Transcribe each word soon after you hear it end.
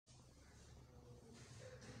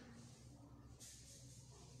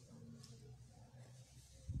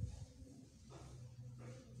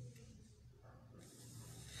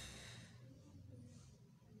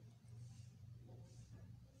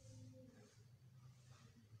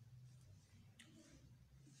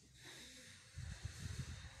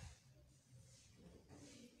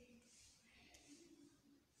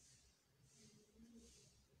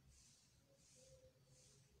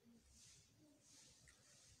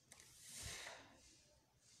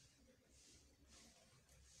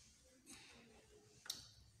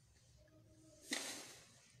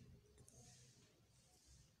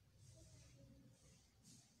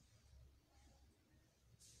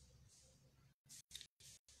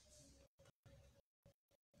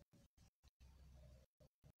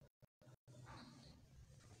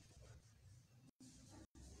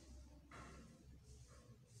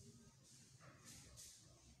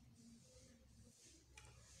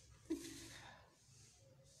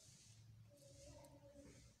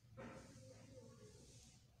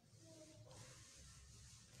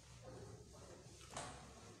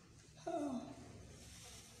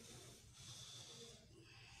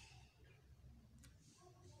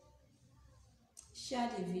Share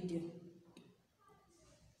the video.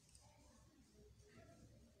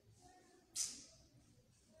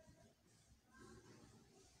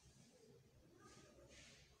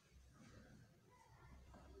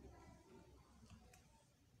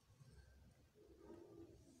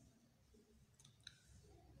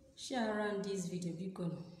 Share around this video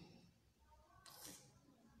because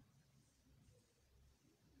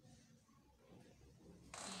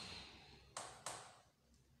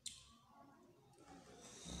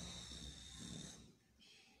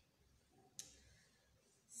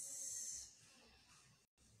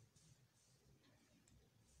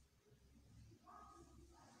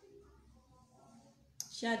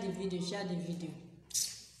share the video.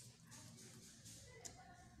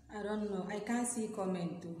 I don't know. I can't see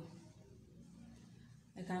comment too.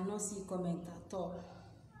 I cannot see comment at all.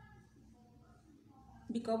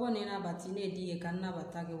 Because when you can never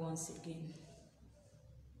tag once again.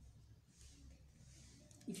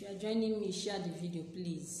 If you are joining me, share the video,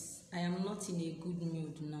 please. I am not in a good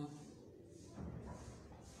mood now.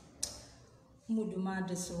 Mood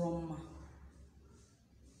mad is wrong.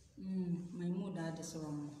 My mood is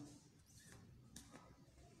wrong.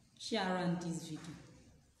 Share around this video.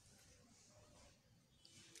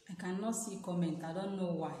 I cannot see comment. I don't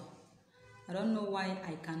know why. I don't know why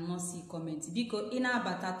I cannot see comments. Because in our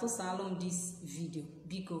batato salon this video.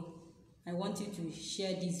 Because I want you to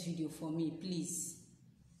share this video for me, please.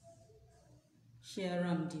 Share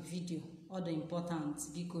around the video. All the important.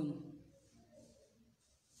 Because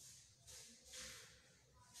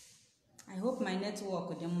I hope my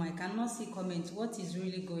network I cannot see comments. What is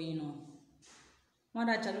really going on? What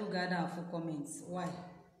Achalugo gather for comments? Why?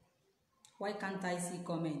 Why can't I see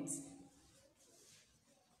comments?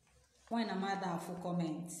 Why am I there for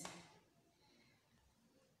comments?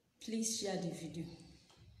 Please share the video.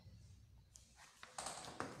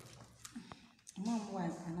 Mom, why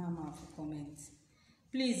am I for comments?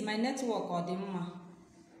 Please, my network or the mama.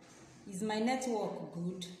 Is my network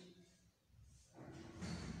good?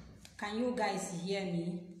 Can you guys hear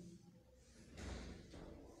me?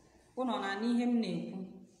 Oh no, I need him.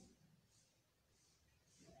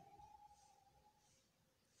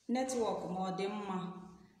 Network more than ma.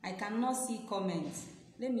 I cannot see comments.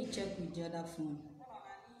 Let me check with the other phone.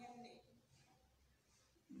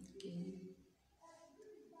 Okay.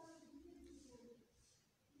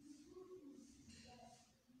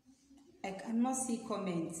 I cannot see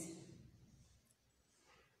comments.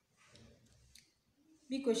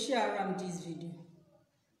 Because share around this video.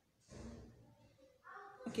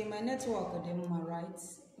 Okay, my network of them are right.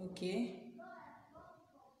 Okay.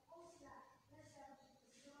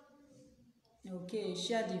 Okay,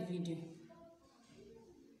 share the video.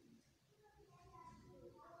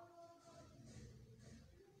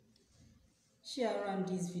 Share around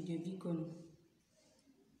this video because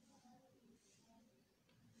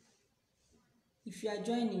if you are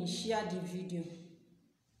joining, share the video.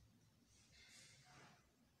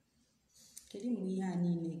 I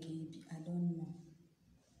don't know.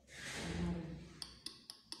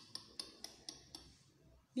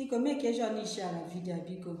 Because make sure you share a video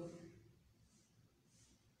because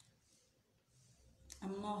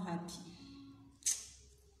I'm not happy.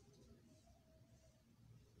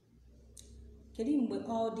 But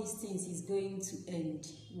all these things is going to end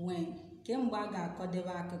when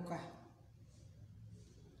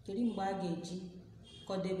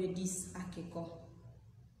this akiko.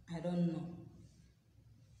 I don't know.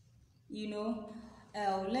 You know,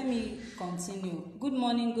 let me continue. Good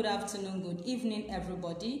morning, good afternoon, good evening,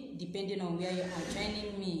 everybody, depending on where you are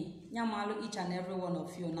joining me. Nyamalu each and every one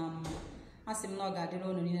of you now. Asim no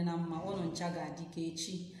gadiro no nina ma ono nchaga dike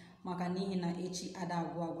echi maka nihi na echi ada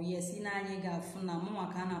agwa yes ina anyi ga-afu na mu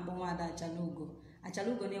maka na akpọ nwa ada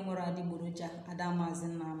Achalugo na enwere adigboroja ada Mazi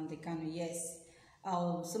Nnamdi Kanu. Yes.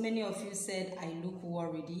 So many of you said I look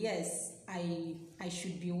worried. Yes, I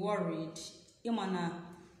should be worried. Imana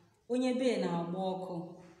onye be na agba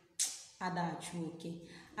ọkụ ada achu oke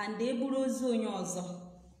and eburu ozu onye ọzọ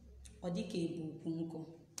odike ebu ukwu.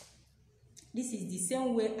 This is the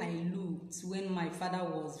same way I looked when my father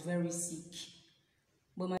was very sick.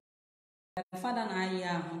 But my father and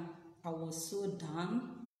I was so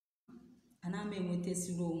down. And I'm a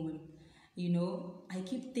you know, I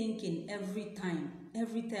keep thinking every time,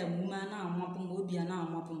 woman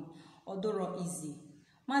odoro easy.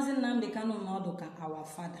 Mazi Nnamdi Kanu Nodoka, our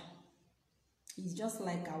father. He's just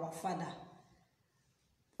like our father.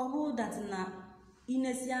 All that na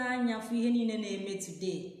inesia anya fu ihe niile na-eme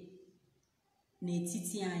today.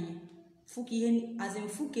 N'etiti anyị fuka ihe azin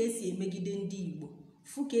fuka esi emegide ndị Igbo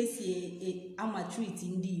fuka esi ama treat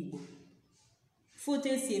ndị Igbo foto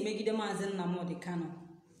esi emegide Mazi Nnamdi Kanu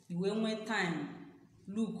iwe nwe time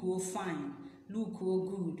look o fine look o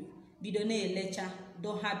good bido na-elecha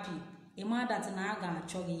do happy ịma that na a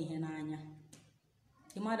ga-achọ gị ihe n'anya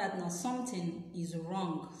ịma that na something is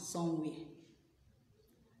wrong somewhere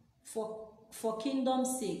for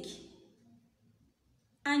kingdom's sake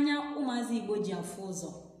anya ụmụazị Igbo ji afụ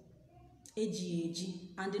ụzọ eji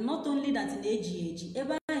and not only that na eji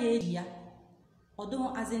ebe ahụ eji ya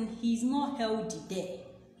although as in he is not healthy there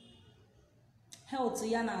health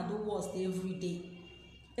ya na do worst every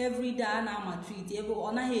day a na-ama treat ebe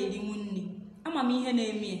ọ naghị erinwu nri ama m ihe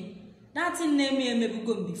na-eme that thing na-eme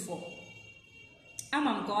emebugo m before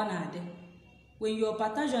ama m ka ọ na-adị when your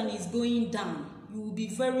potassium is going down you will be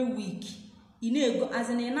very weak ị na-ego as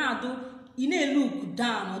in ị na-look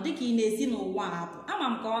down ọ dịka ị na-esi n'ụwa apụ ama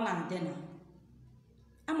m ka ọ na-adị na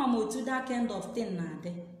ama m otu that kind of thing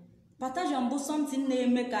na-adị potassium bụ something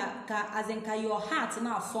na-eme ka as in ka your heart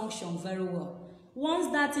na function very well.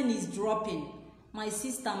 Once that thing is dropping, my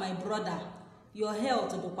sister, my brother, your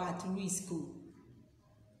health bụkwa at risk.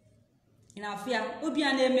 In afia obi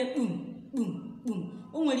a na-eme kpum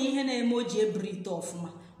o nwere ihe na-eme o ji ebreathe ọfụma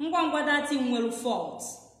ngwa that thing nwere fault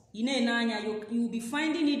ị na-ene anya you will be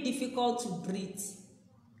finding it difficult to breathe.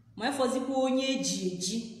 Ma efozikwa onye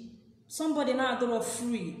eji somebody na-adọrọ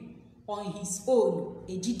free on his own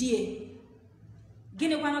ejidie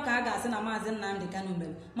gịnị kwanụ ka a ga-asị na Mazi Nnamdi Kanu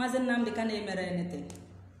mere Mazi Nnamdi Kanu emere anything.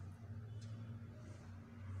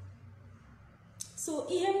 So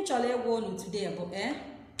ihe m chọrọ ịgwa unu today bụ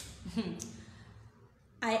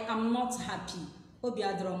I am not happy. Obi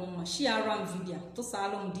adọrọ m mma share m video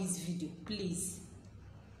tụsalụ m this video please.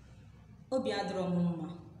 Obi adọrọ m mma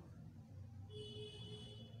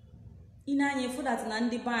ị na-anya efu that na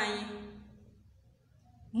ndị be anyị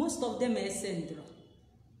most of them esendro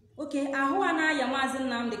okay ahụ a na-aya Mazi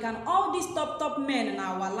Nnamdi Kanu all these top men in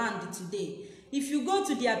our land today if you go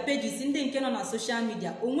to their pages ndị nke nọ na social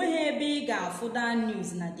media onweghị ebe ị ga-afụ that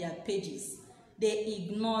news na their pages they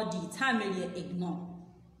ignored it ha mere ignore.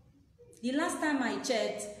 The last time I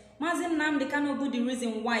checked Mazi Nnamdi Kanu bụ the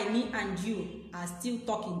reason why me and you are still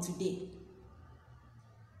talking today.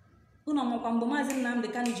 Unu makwa mgbe Mazi Nnamdi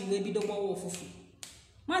Kanu ji wee bido gbawa ofufu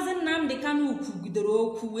Mazi Nnamdi Kanu kwugidoro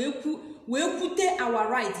okwu wee kwute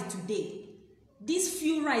our right today. This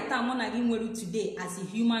few right mụ na gị nwere today as a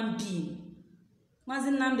human being.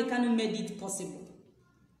 Mazi Nnamdi Kanu made it possible.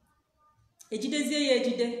 Ejidezie ya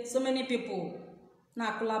ejide so many people na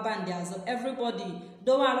akụlaba ndị azụ everybody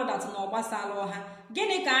dowe alụ dat na ọgbasala ha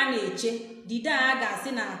gịnị ka a na-eche dida a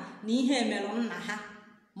ga-asị na ihe emelụ nna ha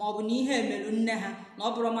maọbụ na ihe emelụ nne ha na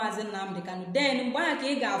ọ bụrụ Mazi Nnamdi Kanu then mgbe ha ka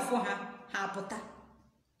ị ga-afụ ha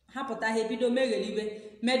pụta ha ebido megheliwe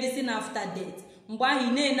medicine after death mgbe ahụ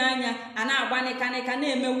ị na-ene anya a na-agba nịkanịka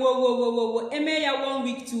na-eme wo eme ya 1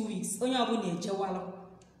 week 2 weeks onye ọbụla ejewalụ.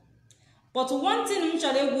 But one thing m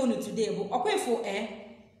chọrọ ịgwa unu today bụ ọkwa ịfụ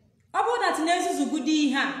ọ bụrụ dat na-ezuzugide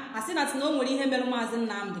ihe a asị na o nwere ihe mere Mazi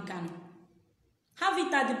Nnamdi Kanu have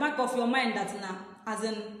it at the back of your mind that na as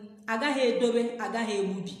in agaghị edobe agaghị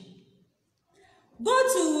egbubi. Go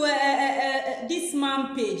to this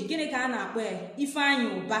man page gịnị ka a na-akpọ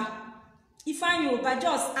Ifeanyi Uba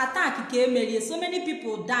just attack ka emerie so many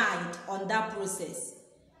people died on that process.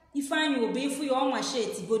 Ifeanyi Uba ifu ya ọnwa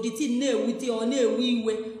sheti goditi na-ewute ọ na-ewe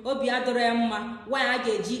iwe obi adọrọ ya mma why a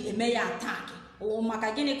ga-eji eme ya attack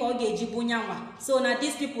maka gịnị ka ọ ga-eji bunye nwa so na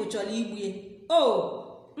these people chọrọ igbuye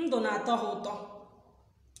ndụ na-atọ ha ụtọ.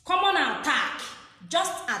 Common attack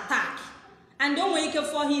just attack and o nwere ike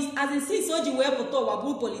for his as in since o ji wee pụta ụwa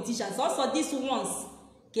bụ politicians also this ones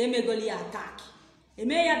ka emegoli ya attack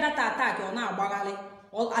eme ya data attack ọ na-agbagharị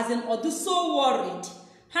as in ọ do so worried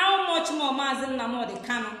how much more Mazi Nnamdi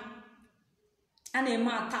Kanu a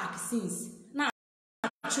na-eme attack since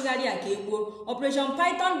na-achụgharị ya ka egbuo Operation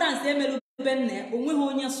Python dance emelu benne onweghị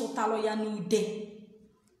onye sụtalụ ya n'ude.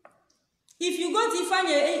 If you go to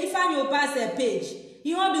Ifeanyi Uba's page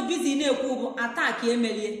ihe ọ dị busy na-ekwu bụ attack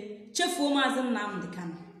emelie chefuo Mazi Nnamdi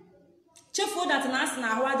Kanu chefuo that na asị na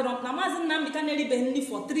ahụ adịrọ na Mazi Nnamdi Kanu eribeghị nri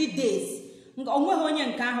for 3 days onweghị onye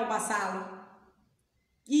nke ahụ gbasalụ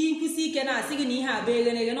ihe nkwụsị ike na-asị gị na ihe a bụ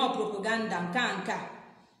egheneghe na propaganda nke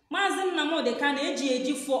Mazi Nnamdi Kanu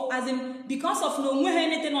eji for as in because of na onweghị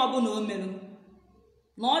enete na ọbụla o merụ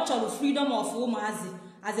na ọ chọrọ freedom of ụmụazị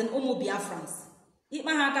as in ụmụ Biafrans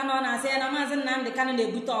ikpe ha aka na ọ na-asị ya na Mazi Nnamdi Kanu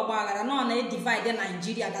na-ebute ọgba aghara na ọ na-edivide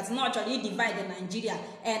Nigeria that na ọ chọrọ idivide Nigeria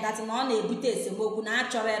that na ọ na-ebute esemokwu na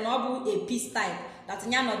achọrọ ya na ọ bụ a peace type that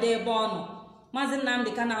ya nọdụ ebe ọ nọ. Mazi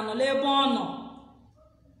Nnamdi Kanu anọla ebe ọ nọ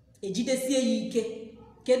ejidesie ya ike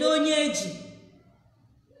kedu onye eji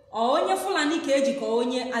onye Fulani ka eji ka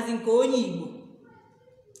onye azin ka onye Igbo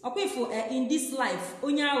ọkwa ifu in this life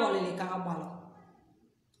onye aghọlịlị ka agbalụ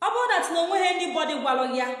ọ bụrụ that na onweghị anybody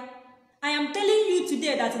gwalụ ya. I am telling you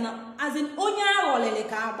today that as in onye aghọlịlị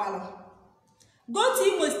ka agbalụ. Go to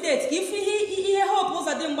Imo State ka ifu ihe Hope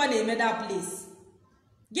Uzodimgba na-eme that place.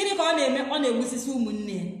 Gịnị ka ọ na-eme? Ọ na-egbusisi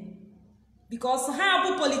ụmụnne because ha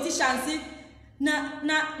bụ politicians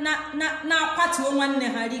na-akwatuo nwanne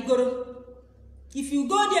ha rigoro. If you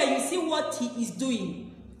go there, you see what he is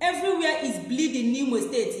doing. Everywhere is bleeding in Imo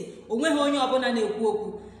State. Onweghị onye ọbụla na-ekwu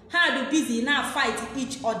okwu. Ha dị busy na fight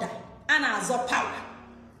each other. A na-azọ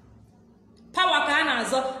power ka a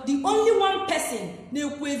na-azọ. The only one person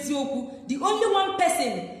na-ekwu eziokwu, the only one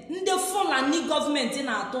person ndị Fulani gọọmenti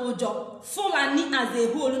na-atụ ụjọ, Fulani as a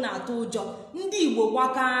whole na-atụ ụjọ. Ndị Igbo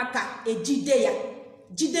gbaka aka ejide ya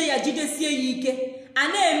jidesie ya ike, a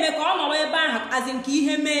na-eme ka ọ nọrọ ebe ahụ azị nke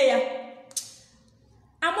ihe mee ya.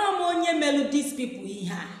 Ama m onye melu these people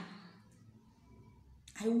ihe a.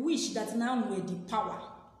 I wish that now we had the power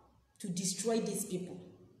to destroy these people.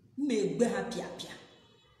 Megbe ha pịapịa.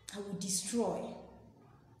 I will destroy.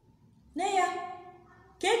 Neya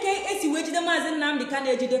keke esi wejide Mazi Nnamdi Kanu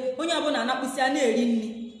ejide onye ọbụla anakpụsị a na-eri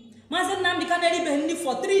nri. Mazi Nnamdi Kanu eribe nri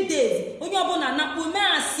for 3 days. Onye ọbụla anakpụ mee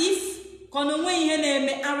as if kono nwe ihe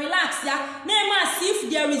na-eme and relax ya. Na-eme as if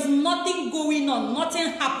there is nothing going on, nothing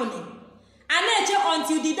happening. And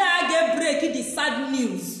until the day I get break the sad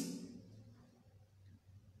news.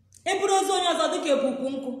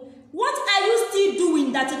 What are you still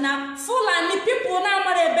doing that now? Fulani people now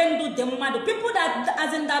people that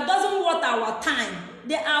as in that doesn't want our time.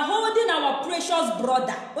 They are holding our precious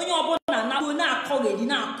brother. Onye obona na akogedi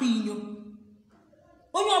na akwinyo.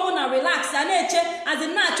 Onye obona relax ya na-eche as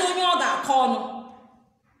in na-acho onye ọ ga-akọ no.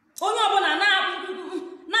 Onye obona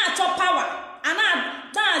na-acho power. And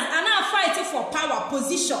I fight for power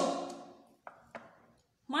position.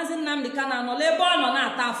 Mazi Nnamdi Kanu no lebe no na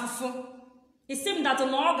ata afufu. It seems that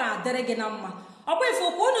no ga dere gi na mma. Okwa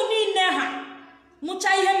ifu ko unu niile ha mucha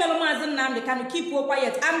ihe melu Mazi Nnamdi Kanu keep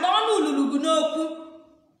quiet and onu lulugu n'okwu.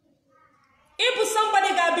 Ibu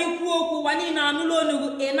somebody ga bi kwu okwu wani na anulo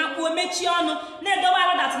onugu e na kwu mechi onu na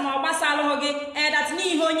edowara that no gbasalo gi that ni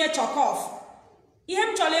ihe onye chokoff. Ihe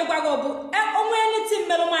m chọrọ ịgwa gị bụ onwe anything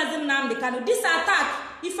mere Mazi Nnamdi Kanu this attack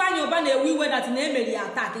Ifeanyi Uba na-ewe iwe that na-emeri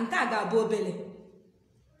attack nke a ga-abụ obele.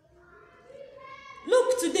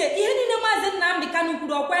 Look today ihe niile Mazi Nnamdi Kanu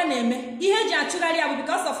kwuru ọkwa na-eme ihe ji achụgharị ya bụ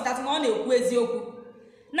because of that na ọ na-ekwu eziokwu.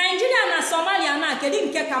 Nigeria na Somalia na kedu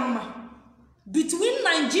nke ka mma between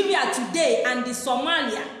Nigeria today and the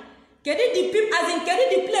Somalia kedu the people as in kedu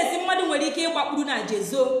the place mmadụ nwere ike ịgbakpuru na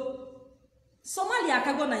jezo. Somalia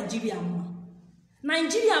akago Nigeria mma.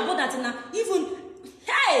 Nigeria but that na even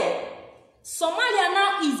hey Somalia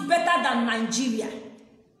now is better than Nigeria.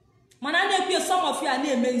 Mana na-ekwu some of you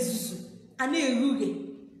na-eme nzuzu a na-eruge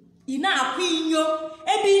ina akwa inyo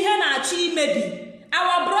ebe ihe na-achọ imebi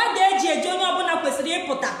our brother eji eje onye ọbụla kwesịrị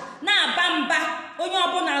ịpụta na-aba mba onye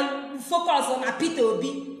ọbụla focus na Peter Obi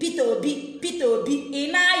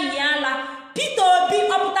ina yala Peter Obi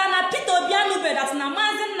ọpụta na Peter Obi anube that na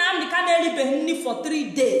Mazi Nnamdi Kanu eribeghị nri for 3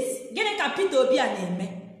 days. Gịnị ka Peter Obi a na-eme?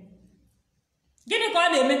 Gịnị ka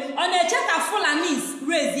ọ na-eme? Ọ na-eche ka Fulanis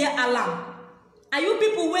raise alarm. Are you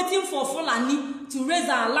people waiting for Fulani to raise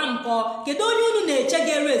alarm ka kedu onye unu na-eche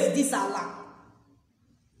ga-raise this alarm?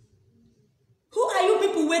 Who are you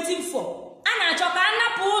people waiting for? A na-achọ ka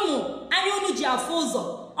anapụ unu anya unu ji afụ ụzọ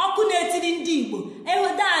ọkụ na-etiri ndị Igbo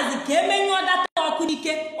ewedazi ka emenyụọ data ọkụ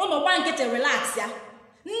n'ike unu gba nkịtị relax ya.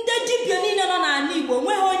 Ndị dibịa niile nọ n'ala Igbo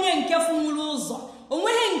onweghị onye nke funwuru ụzọ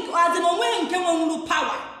onweghị nke nwenwuru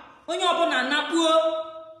power. Onye ọbụla anakpuo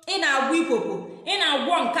ị na-agwọ ikpoko ị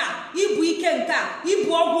na-agwọ nke a ibu ike nke a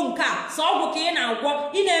ibu ọgwụ nke a sọ ọgwụ ka ị na-agwọ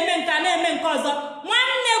ị na-eme nke a na-eme nke ọzọ.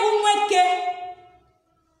 Nwanne gị nwoke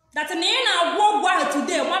that na ị na-agwọ ọgwụ ahụ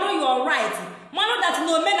today mmanụ your right mmanụ that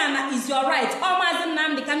na omenala is your right. Ọ Mazi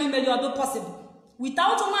Nnamdi Kanu mere ọ bụ possible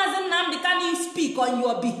without Mazi Nnamdi Kanu speak on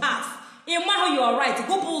your behalf. Ị mahụ your right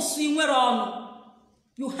go bụ ụsụ nwere ọnụ.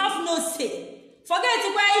 You have no say. Forget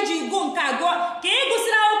kwa iji go nke agụ ka ị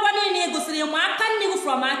gụsịrị akwụkwọ niile ị gụsịrị ma aka nne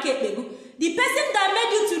from aka ekpego. The person that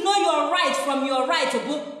made you to know your right from your right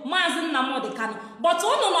bụ Mazi Nnamdi Kanu. But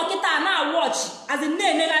unu nọkịta na watch as in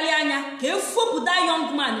na-enegharị anya ka efopụta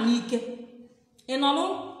young man n'ike. Ị nọnụ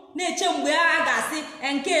na-eche mgbe a ga-asị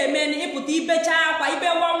nke eme ịpụta ibecha akwa ibe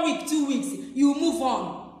 1 week 2 weeks you move on.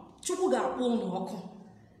 Chukwu ga-akpọ unu ọkụ.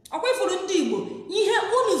 Ọkwa ifuru ndị Igbo ihe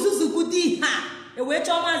unu zuzugudi ha ewe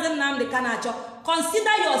chọọ Mazi Nnamdi Kanu achọ.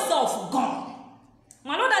 Consider yourself gone.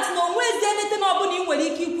 Malo that no nwezi anything ọbụla ị nwere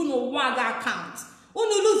ike ikwu n'ụwa ga account.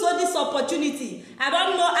 Unu lose this opportunity. I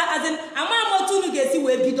don't know as in ama otu unu ga-esi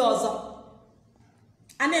wee bido ọzọ.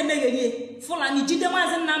 a na-emegheri Fulani jide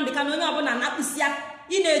Mazi Nnamdi Kanu onye ọbụla na-akpụsịa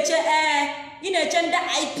ị na-eche ndị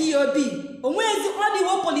IPOB onwezi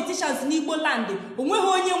ọdịwo politicians n'Igbo land onweghị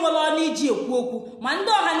onye nwere ọnụ iji ekwu okwu ma ndị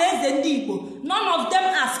ọha na eze ndị Igbo none of them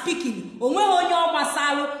are speaking onweghị onye ọ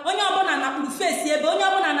gbasalụ onye ọbụla na-akpụrụ face ebe onye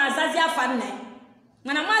ọbụla na-azazi afa nna ya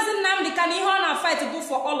mana Mazi Nnamdi Kanu ihe ọ na-fight bụ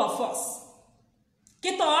for all of us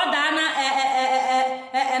kịta ọ daa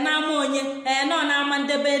na-ama onye nọ na-ama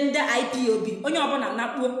ndebe ndị IPOB onye ọbụla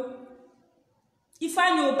na-akpuo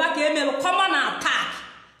Ifeanyi Uba ka emelu common attack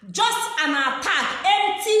just an attack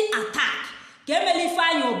empty attack ka emelu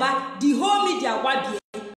Ifeanyi Uba the whole media gbabie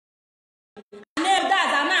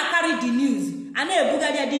a na-carry the news a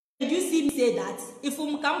na-ebugharị. Did you see me say that? If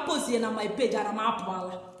m ka m post na my page ara m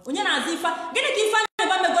apụala onye na-azụ ife gịnị ka Ifeanyi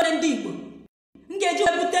Uba megoro ndị Igbo m ga-eji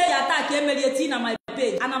webute ya attack emeli eti na my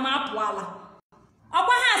page ana m apụala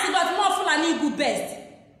ọkwa ha si dot mo Fulani bụ best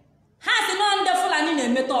ha si nọ ndị Fulani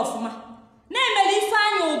na-emeta ọfụma na-emeli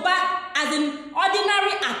Ifeanyi Uba as an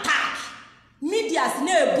ordinary attack medias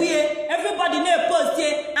na-ebuye everybody na-post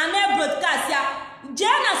and na-broadcast ya jee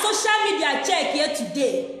na social media check here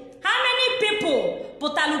today how many people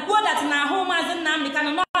pụtalukwo that na ahụ Mazi Nnamdi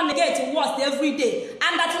Kanu no negate worst every day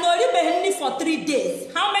and that no ribeghị nri for 3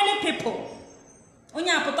 days how many people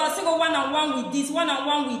onye apụta ọsịgo one on one with this one on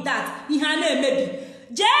one with that ihe a na-emebi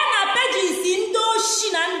jee na pages ndị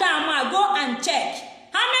oshi na ndị ama go and check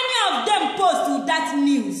how many of them post that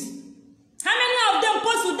news how many of them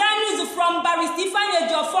post that news from Barrister Ifeanyi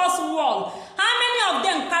Ejiofor's wall how many of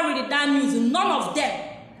them carried that news none of them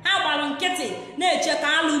ha gbara nkịtị na-eche ka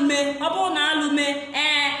alụme ọ bụrụ na alụme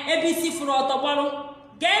ABC fụrụ ọtọgbọrọ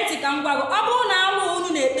gee ntị ka m gwa gị ọ bụrụ na alụ unu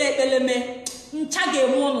na-ekpe ekpeleme ncha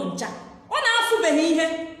ga-eme ụnụ ncha ọ na-afụbeghị ihe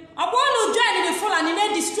ọ bụrụ na join the Fulani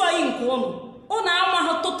na-edestroy nke ụnụ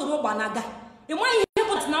amahụ tụtụrụ gbanaga ịmaghị ihe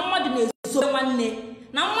pụta na mmadụ na-ezo nwanne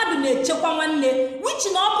na mmadụ na-echekwa nwanne which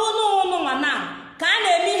na ọ bụrụ na ụnụ nwa na ka a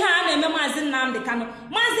na-eme ihe a na-eme Mazi Nnamdi Kanu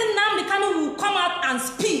Mazi Nnamdi Kanu will come out and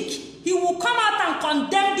speak. He will come out and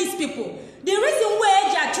condemn these people. The reason why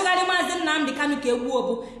eji achụgharị Mazi Nnamdi Kanu ka egbuo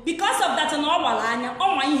bụ because of that na ọ gbara anya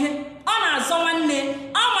ọma ihe ọ na-azọ nwanne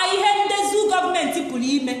ọma ihe ndị zoo gọọmenti pụrụ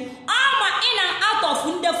ime ọma in and out of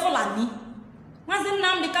ndị Fulani Mazi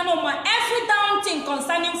Nnamdi Kanu ma every down thing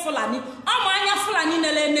concerning Fulani ọma anya Fulani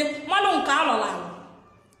na-eme mmadụ nke alọla alọ.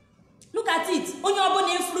 Look at it onye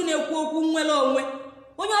ọbụla ifuru na-ekwu okwu nwere onwe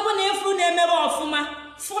onye ọbụla ifuru na-emebe ọfụma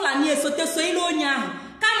Fulani esote so ile onye ahụ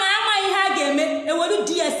kama ama ihe a ga-eme eweru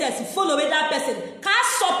DSS follow that person ka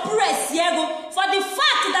suppress ego for the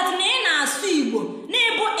fact that na ị na-asụ Igbo na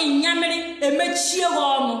ịbụ ịnyamiri emechie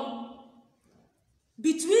ọnụ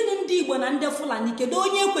between ndị Igbo na ndị Fulani kedu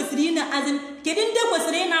onye kwesịrị ị na-azin kedu ndị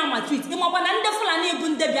kwesịrị ị na-ama treat ịmakwa na ndị Fulani bụ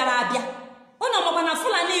ndị bịara abịa ụnụ makwa na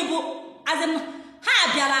Fulani bụ azin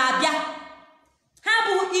ha bịara abịa ha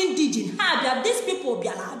bụ indigene ha bịa these people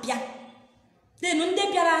bịara abịa then ndị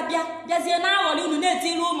bịara abịa bịazie na-aghọrị unu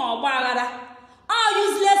na-etiri ụmụ ọgba aghara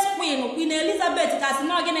useless Queen Elizabeth kasị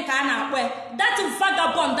na gịnị ka a na-akpọ ya that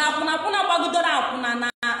vagabond akwụna gbagidoro akwụna na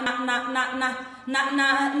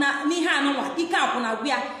n'ihe anụnwa ike akwụna gwa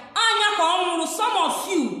ya anya ka ọ nwụrụ some of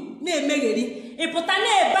you na-emegheri ịpụta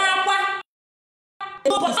na-ebe akwa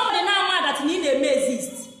ọ na-ama that na ị na-eme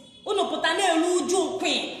exist unu pụta na-eru uju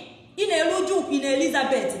ị na-eru uju Queen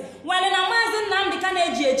Elizabeth nwere na Mazi Nnamdi Kanu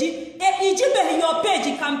ijibeghị your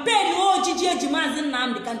page campaign ojiji eji Mazi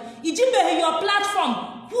Nnamdi Kanu ijibeghị your platform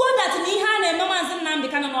kwuo that na ihe a na-eme Mazi Nnamdi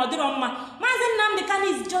Kanu na ọdịrọ mma Mazi Nnamdi Kanu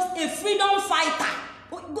is just a freedom fighter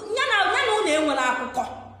ya na unu enwere akụkọ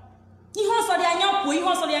ihe ọsọrọ anya kwuo ihe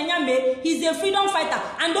ọsọrọ anya mee he is a freedom fighter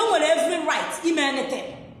and o nwere every right ime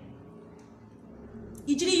anything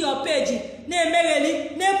ijiri your page na-emegheli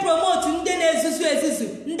na-promote ndị na-ezuzu ezuzu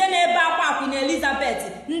ndị na-ebe akwa akwụ na Elizabeth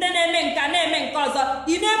ndị na-eme nka na-eme nke ọzọ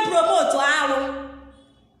ị na-promote arụ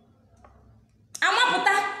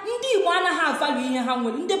amapụta ndị Igbo anaghị avalu ihe ha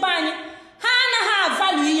nwere ndị be anyị ha anaghị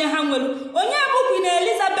avalu ihe ha nwere onye bụ Queen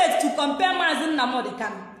Elizabeth to compare Mazi Nnamdi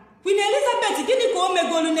Kanu Queen Elizabeth gịnị ka o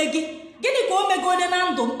megolu ne gị gịnị ka o megolu na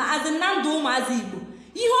ndụ azị na ndụ ụmụazị Igbo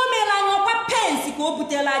ihe o mere anyị ọkwa pens ka o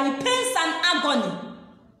butere anyị pains and agony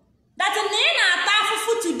that na ị na-ata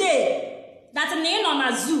afụfụ today that na ị nọ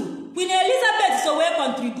na zoo Queen Elizabeth so wee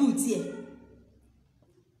contribute here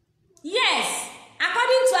yes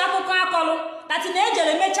according to akụkọ akọrọ that na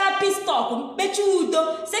ejere mecha peace talk mkpechi udo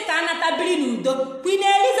si ka anatabiri n'udo Queen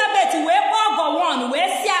Elizabeth wee kpọọ gọwan wee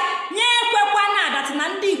sịa nye ekwekwa na that na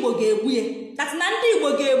ndị Igbo ga-egbu ya that na ndị Igbo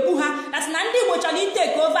ga-egbu ha that na ndị Igbo chọrọ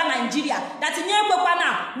iteke over Nigeria that nye ekwekwa na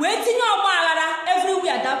wee tinye ọgba aghara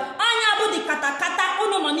everywhere that anya bụ dị katakata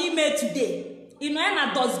unu nọ n'ime today ị nọ ya na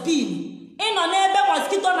dustbin ịnọ n'ebe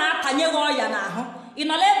mosquito na-atanye gị ọya n'ahụ,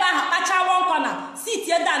 ịnọ n'ebe ahụ kpachawa nkọ na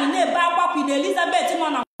siti edan na-ebe akwakwi na Elizabeth nọ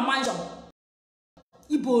na mansion,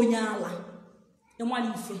 ịbụ onye ala ịmara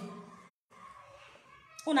ife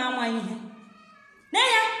unu amaghị ihe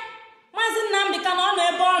n'eya. Maazị Nnamdi Kanu ọ nọ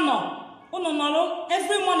ebe ọ nọ, unu nọrọ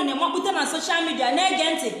every morning na-emakpute na social media na-ege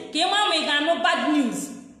ntị ka ị maa ma ị ga-anụ bad news.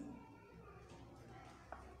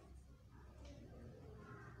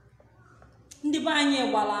 Ndị be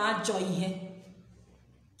anyị gwara ajọ ihe,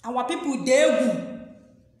 our people dị egwu.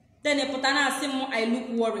 Then ị pụta na asị m I look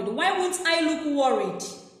worried. Why won't I look worried?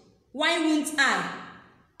 Why won't I?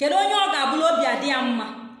 Kedu onye ọ ga-abụrụ obi adị ya mma?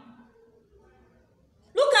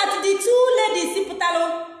 Look at the two ladies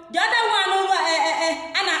pụtara, the other one over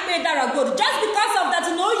a na-akpa Idara Gold, just because of that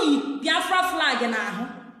na oyi Biafra flag n'ahụ,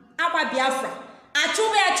 akwa Biafra,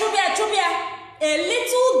 achụbịa a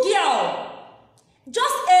little girl,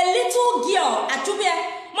 just a little girl achụbịa,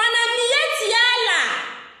 mana miyetiala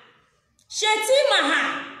shetima ha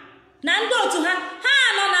na ndị otu ha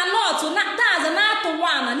nọ na north na daz na-atụ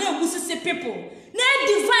wana na-egwusisi people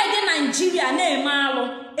na-divide Nigeria na-eme alụ,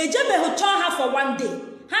 ejebeghị chọọ ha for one day.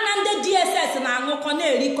 Ha na ndị DSS na-aṅụkọ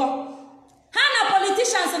na-erikọ, ha na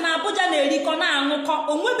politicians na Abuja na-erikọ na-aṅụkọ.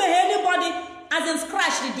 Onwebeghị anybody as in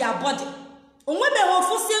scratched their body, onwebeghị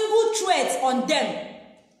ofu single threat on them.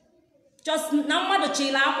 Just na mmadụ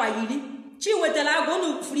chịla akwa yiri, chi wetara agwa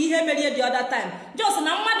unu furu ihe merie the other time, just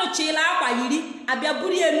na mmadụ chịla akwa yiri abịa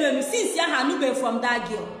buru enu since ya ha nube from that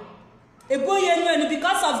girl ebo ya enu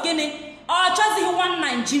because of gịnị? Ọ chọzighị one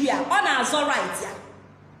Nigeria, ọ na-azọ right ya.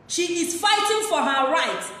 She is fighting for her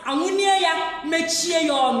right. Anwụnye ya mechie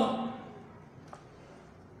ya ọnụ.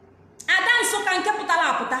 Ada Nsụka nke pụtara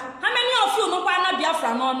apụta, how many of you nụkwa na Biafra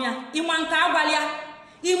n'ọnụ ya? Ịnwa nke agwala ya,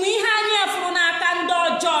 inwe ihe anyị efuru n'aka ndị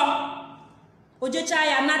ọjọọ, ojecha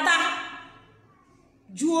ya nata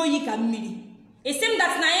jụọ oyi ka mmiri. It seems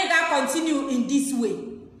that na anyị ga-continue in this way.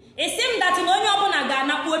 It seems that na onye ọbụla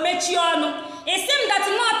ga-anakpu emechi ọnụ. It seems that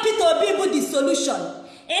not Peter Obi bụ the solution.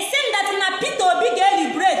 It seems that na Peter Obi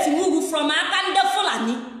ga-liberate Mugu from aka ndị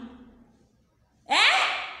Fulani.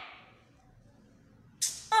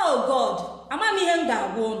 Oh God, ama m ihe m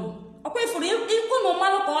ga-agwa unu. Ọkwa ifuru ikwu na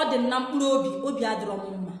ụmalụ ka ọ dị na mkpụrụ obi adịrọ m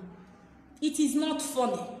mma. It is not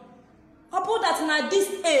funny. Ọ bụ that na this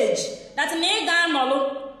age that na ị ga-anọlụ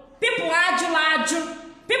people ajụ,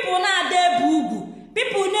 people na-ada ebu ugwu,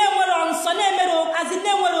 people na-enwere nsọ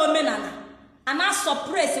na-enwere omenala, a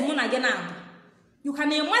na-suppress mụ na gị na-abụ. You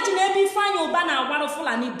can imagine ebe Ifeanyi Uba na-agwara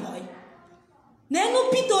Fulani boy.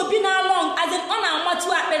 N'enu Peter Obi na-along as in ọ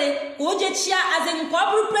na-amatu akpere ka o jechia as in ka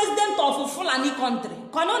ọ bụrụ president of Fulani country.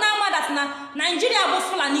 Kanu na-ama that na Nigeria bụ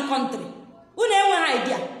Fulani country. Unu enweghị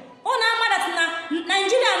idea. Unu na-ama that na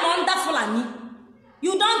Nigeria nọ under Fulani.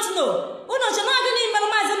 You don't know. Unu che na gị n'ime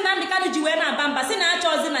Mazi Nnamdi Kanu ji wee na-aba mba si na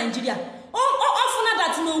achọzi Nigeria. Ọfụna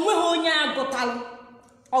that na onweghị onye agụtalụ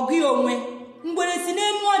ọgụ ya onwe. Mgbere si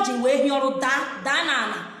n'enu ọjị wee hịọrụ daa na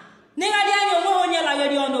ana n'ịghadị anya onweghị onye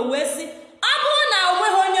lagheri ọnụ wee sị ọ bụrụ na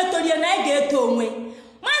onweghị onye torie na ị ga-eto onwe.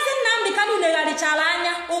 Maazị Nnamdi Kanu legharịchara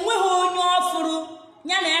anya onweghị onye ọfụrụ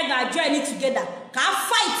ya na ya ga-join together ka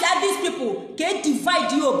fight ya these people ka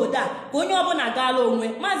divide ya obodo a ka onye ọbụla gaala onwe.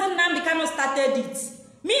 Maazị Nnamdi Kanu started it,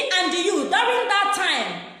 me and you during that time.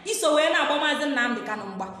 Iso wee na-agba Maazị Nnamdi Kanu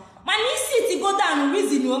mgba, mana isi iti go down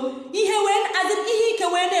reason ihe wee as in ihe ike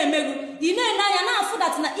wee na-emegbu ị na-ene anya na-afụ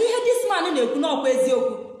that na ihe this man na-ekwu n'ọkwa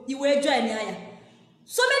eziokwu iwe join ya.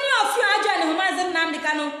 So many of you are joining Maazị Nnamdi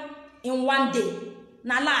Kanu in one day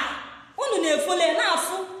na lie. Unu na-efole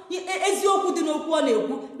na-afụ eziokwu dị n'okwu ọ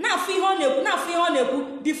na-ekwu, na-afụ ihe ọ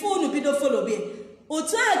na-ekwu before unu bido follow be.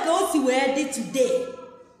 Otu a ka o si wee dị today.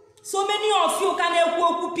 So many of you ka na-ekwu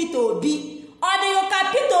okwu Peter Obi. Ọ dịghị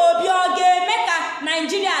ka Peter Obi ọ ga-eme ka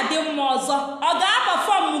Nigeria dị mma ọzọ, ọ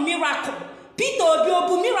ga-perform miracle. Peter Obi ọ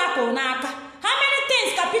bụ miracle n'aka. How many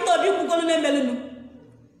things ka Peter Obi kwugoro na-emelunu?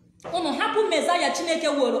 Unu hapụ Mezaya Chineke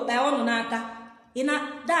woro kpaa ọnụ n'aka.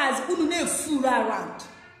 That's unu na-efuru around.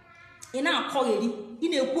 Ị na-akọgheri, ị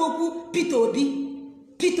na-ekwu okwu Peter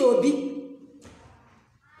Obi.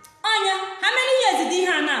 Anya, how many years dị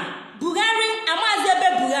ihe na? Buhari amazi ebe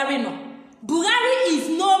Buhari nọ. Buhari is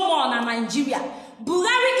no more na Nigeria.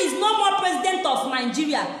 Buhari is no more president of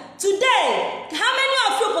Nigeria. Today, how many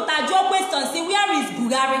of you put a job question say where is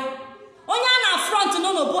Buhari? Onye na front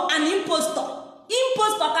no bụ an impostor.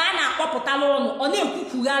 Impostor ka a na-akpọpụtala ọnụ, ọ na-ekwu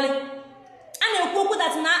Buhari. A na-ekwu okwu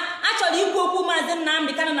that na achọrọ ikwu okwu Maazị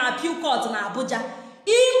Nnamdi Kanu na appeal court na Abuja.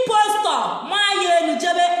 Impostor maya enu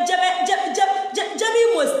jebe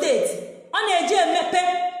Imo steeti. Ọ na-eji emepe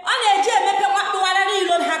nwakpụwarara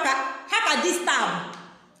ilo ha ka this time.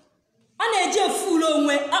 Ọ na-eji efuru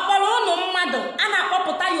onwe ọkpọrọ ụnụ mma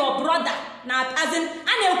as in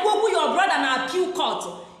a na-ekwu your brother na appeal court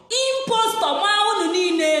impostor ma unu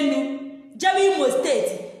niile enu jebe Imo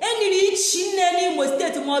steeti eniri ichi nne n'Imo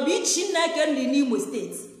steeti maọbụ ichi nne ke nri n'Imo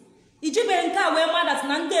steeti ijibere nke a wee madat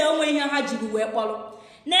na ndị onwe ihe ha jiri wee kpọrọ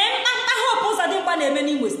na mkpakpa hope ụzọ dị mkpa na-eme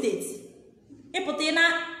n'Imo steeti ịpụta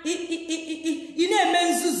ị na-eme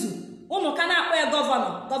nzuzu ụnụ ka na-akpọ ya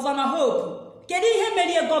gọvanọ Hope kedu ihe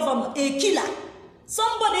mere gọvanọ ekila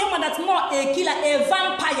somebody that more ekila a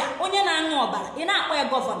vampire onye na-aṅụ ọbara ị na-akpọ ya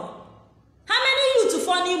gọvanọ how many youth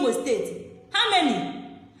for n'Imo steeti how many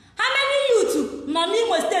youth nọ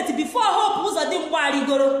n'Imo steeti before Hope ụzọ dị mgba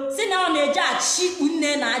rigoro si na ọ na-eje achị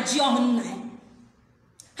nne na ajị ọhụ nna ya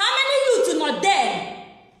how many youth nọ there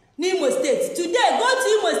n'Imo steeti today go to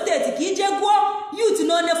Imo steeti ka ije gụọ youth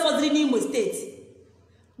na onye fọdụrụ n'Imo steeti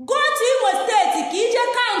go to Imo steeti ka ije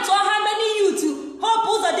kaụntụ how many youth Hope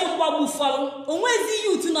ụzọ dị mgbagbu fọrọ onwezi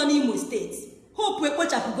youth nọ n'Imo steeti Hope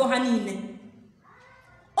ekpochapụgo ha niile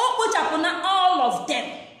o kpochapụ na all of them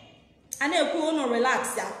a na-ekwu unu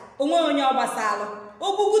relax ya onwe onye ọ gbasara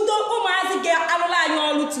ogbugudo ụmụazị ga-alụla anyị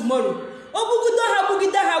ọrụ tomorrow ogbugudo ha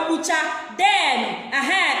gbugide ha gbucha then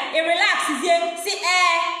relaxzie si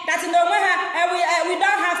that no onwe ha we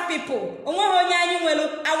don't have people onwe ha onye anyị nwere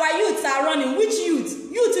our youths are running which youth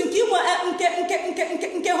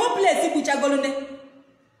nke hopeless gbuchagolune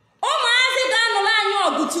ụmụazị ga-anụla anyị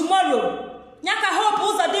ọgụ tomorrow nyaka Hope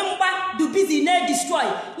ụzọ dị mgba du busy na destroy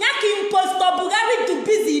nyaka impostor Buhari du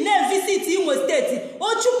busy na visit Imo steeti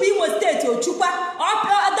o chupu Imo steeti o chukwa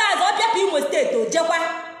ọbịapụ Imo steeti o jekwa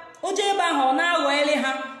oje ebe ahụ ọ na-aghọele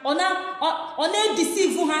ha ọ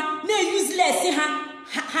na-edeceive ha na-useless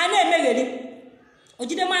ha na-emegheri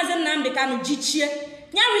ojide Mazi Nnamdi Kanu jichie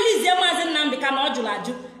nya release Mazi Nnamdi Kanu ọ jụrụ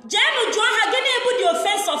ajụ jeenu jụọ ha gịnị bụ the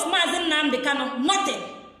offense of Mazi Nnamdi Kanu nothing.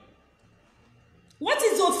 What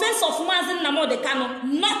is the offense of Mazi Nnamdi Kanu?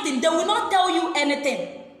 Nothing. They will not tell you anything.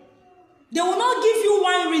 They will not give you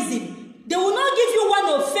one reason. They will not give you one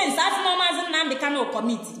offense as Mazi Nnamdi Kanu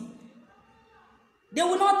committed. They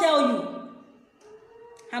will not tell you.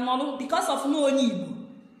 And because of no Igbo.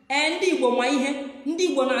 And Igbo ma ihe, ndị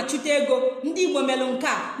Igbo na-achụta ego, ndị Igbo melụ nke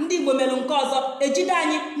a, ndị Igbo melụ nke ọzọ, ejide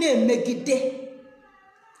anyị na-emegide.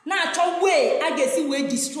 Na-achọ way a ga-esi wee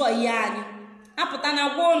destroy ya anyị. Apụta na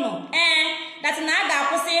gwa ụnụ that na a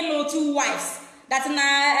ga-akwụsị ịnụ 2 wives that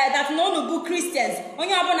na unu bụ Christians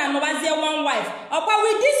onye ọbụla nụbazie 1 wife ọkwa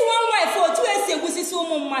with this 1 wife otu esi egbusisi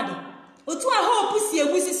ụmụ mmadụ otu a Hope si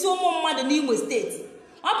egbusisi ụmụ mmadụ n'Imo steeti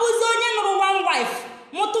ọ bụzi onye nụrụ 1 wife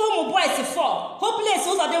mụta ụmụ boys 4 hopeless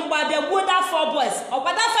ụzọ dị mgba abịa gbuo that 4 boys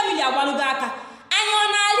ọkwada family agbalụgo aka anyị ọ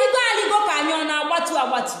na-aligo ka anyị ọ na-agbatu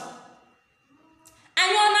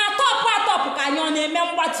anyị ọ na-atọpụ ka anyị ọ na-eme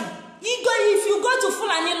mgbatu if you go to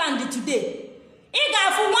Fulani land today ị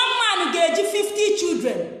ga-afụ one man ga-eji 50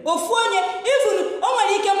 children ofu onye even o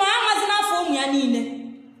nwere ike ma amazi n'afọ ụmụ ya niile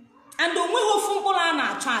and onweghị ofu mkpụrụ a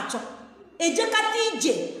na-achọ ejekata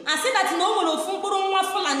ije asị that na o nwere ofu mkpụrụ nwa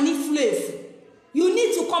Fulani flefu you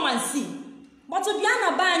need to come and see but bịa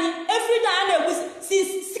na be anyị everyday a na-egbu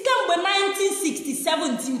since kemgbe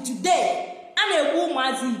 1967 till today a na-egbu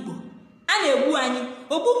ụmụazị Igbo a na-egbu anyị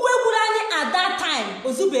ogbugbu egburu anyị at that time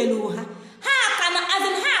ozubelu ha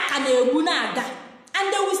ka na-egbu na-aga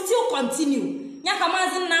and they will still continue nyaka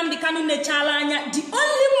Mazi Nnamdi Kanu nechala anya the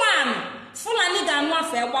only man Fulani ga-anụ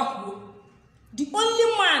afọ egbakwuo the only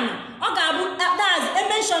man ọ ga-abụ that's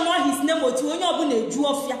mention his name otu onye ọbụla eju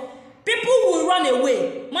ọfịa people will run away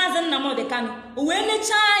Mazi Nnamdi Kanu o wee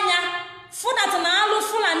nechaa anya that na alụ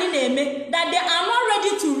Fulani na-eme that they are not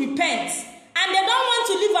ready to repent and they don't want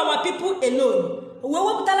to leave our people alone we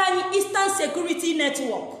wepụtara anyị Eastern Security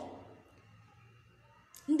Network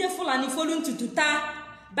ndị Fulani follow to taa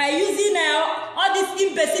by using all these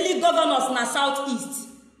imbecile governors na Southeast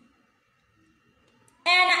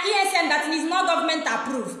and ESN that is not government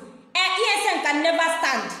approved ESN can never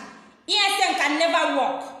stand ESN can never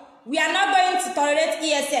work we are not going to tolerate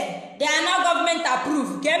ESN they are not government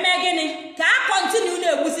approved ka eme gịnị ka a continue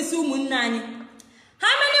na-egbusisi ụmụnne anyị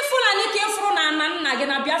how many Fulani ka ịfụrụ na nna gị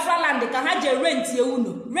na Biafra land ka ha je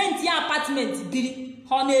rent ya apartment biri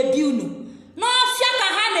ha na-ebi unu n'ọfịa ka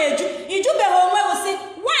ha na-eju ijubeghị onwe osi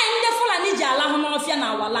why ndị Fulani ji alahụ n'ọfịa na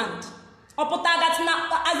our land ọpụta that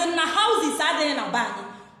na houses adịghị na be anyị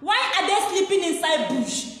why are they sleeping inside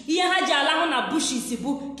bush ihe ha ji alahụ na bushes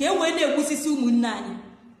bụ ka e wee na-egbusisi ụmụnne anyị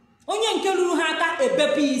onye nke ruru ha aka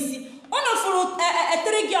ebepụ isi ụnụ fụrụ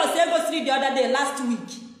 3 girls egosiri the other day last week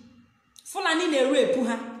Fulani na-eru epu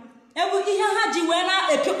ha ebu ihe ha ji wee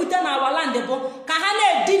na-epekpute na our land bụ ka ha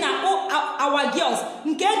na-edina our girls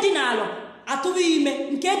nke dị n'alụ atụrụ ime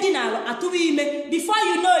nke dị n'alụ atụrụ ime before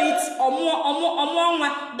you know it ọmụọ nwa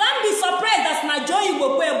don't be surprised that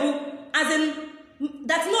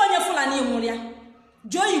that no onye Fulani nwụrụ ya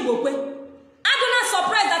jụọ Igbo kwe. I do not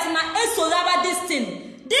surprise that na esogaba this thing.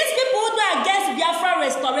 These people who are against Biafra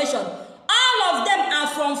restoration, all of them are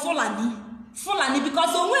from Fulani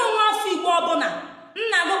because onwe nwa afọ Igbo ọbụla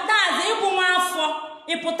nna gụ dazi ịbụ nwa afọ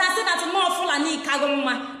ịpụtasị that no Fulani kago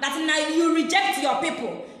mma that na you reject your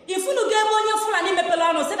people. If unu ga-ebe onye Fulani mepere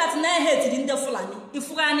ọnụ say that na hate ndị Fulani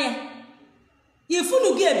ifugani if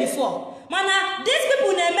unu ga before mana these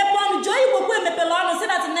people na-emepe ọnụ jụọ Igbo kwe emepere ọnụ say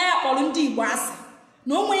that na ya kpọrọ ndị Igbo asị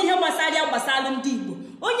na onwe ihe gbasara ndị Igbo.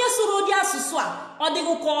 Onye sụrụ ụdị asụsụ a ọ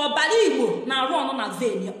dịghị ka ọbara Igbo na-arụ ọnụ na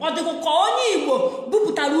vein, ọ dịghị ka onye Igbo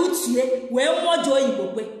bupụtara utie wee nwụọ Igbo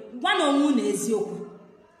kwe. Gwa na onwe na eziokwu.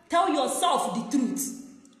 Tell yourself the truth.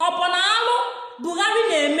 Ọpọna alụ Buhari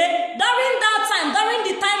na-eme during that time, during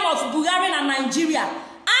the time of Buhari na Nigeria,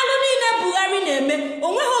 alụ niile Buhari na-eme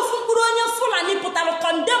onweghị ofu mkpụrụ onye Fulani pụtara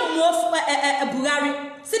condemn Buhari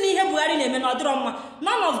si na ihe Buhari na-eme na ọdịrọ mma.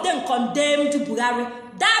 None of them condemned Buhari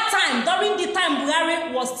that time, during the time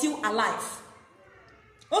Buhari was still alive.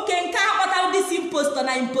 Okay, nke a kpọtara this impostor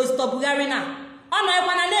na impostor Buhari na ọ nọ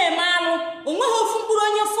ekwana na-eme alụ onweghị ofu mkpụrụ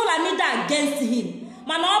onye Fulani da against him.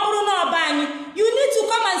 Mana ọ bụrụ na ọba anyị, you need to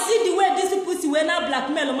come and see the way these people si wee na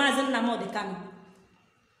blackmail Mazi Nnamdi Kanu.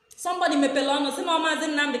 Somebody mepele ọnụ si na Mazi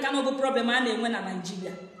Nnamdi Kanu bụ problem a na-enwe na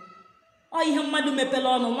Nigeria. Ọ ihe mmadụ mepele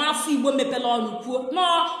ọnụ, nwa afọ Igbo mepele ọnụ kwuo no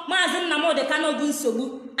Mazi Nnamdi Kanu bụ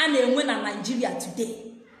nsogbu a na-enwe na Nigeria today.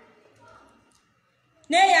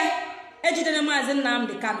 Ne ya ejidere Mazi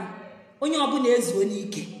Nnamdi Kanu onye ọbụla ezuo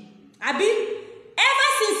n'ike. Abi ever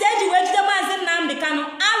since eji wee jide Mazi Nnamdi Kanu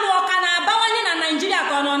alụ ọka na-abawanye na Nigeria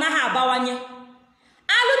ka ọ nọ naghị abawanye.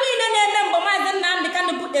 Alụ niile na-eme mgbe Mazi Nnamdi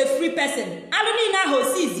Kanu bụ a free person, alụ niile ahụ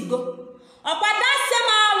osizigo ọkwa dasị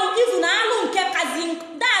ma alụ izu na alụ nke kazi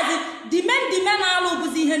dazi dime na alụ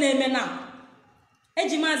bụzi ihe na-eme na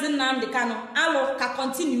eji Mazi Nnamdi Kanu alụ ka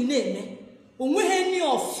continue na-eme. Onweghị any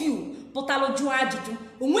of you pụtalụ jụọ ajụjụ,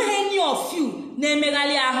 onweghị any of you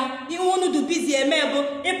na-emegharị ahụ. Ihe unu du busy eme bụ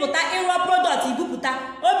ịpụta ịrọ product ibupụta.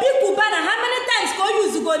 Obi Kuba na how many times ka o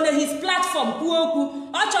yuzugo na his platform kwuo okwu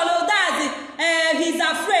ọ chọrọ dazi he's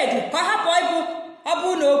afraid ka ọ hapụ ịbụ ọ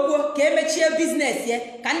bụ na okwu ka emechie biznes ya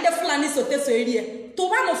ka ndị Fulani sote erie.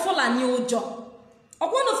 Tụwanụ Fulani ụjọ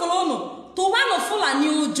ọkwụnụ fụrụ ụnụ, tụwanụ Fulani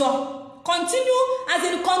ụjọ. Continue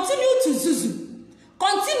to zuzu,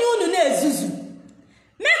 continue unu na-ezuzu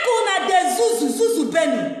make una de zuzu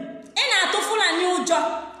benu ị na-atụ Fulani ụjọ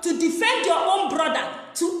to defend your own brother,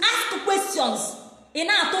 to ask questions. Ị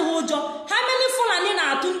na-atụ ha ụjọ. How many Fulani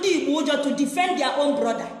na-atụ ndị Igbo ụjọ to defend their own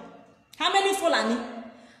brother? How many Fulani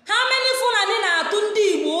na-atụ ndị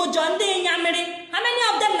Igbo ụjọ, ndị Inyamiri? How many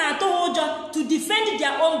of them na-atụ ha ụjọ to defend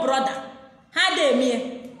their own brother? Ha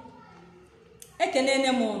na-eme ekenene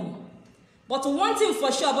m unu. But one thing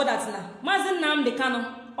for sure about that na Mazi Nnamdi Kanu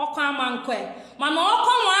ọkọ ama nkwe mana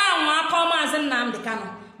ọkọ nwa anwa aka Mazi Nnamdi Kanu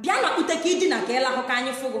bịa na kpute ka idi na ka ịlahụ ka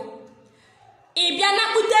anyị fụgo. Ị bịa na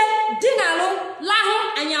kpute di na alụ lahụ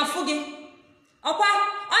anyị afụ gị ọkwa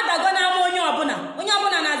ọ dago na ama onye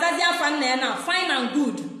ọbụla na-azazi afa nna ya na fine and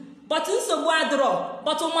good, but nsogbu adịrọ.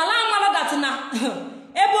 But mala amala dat na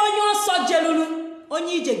ebe onye ọsọ jeluru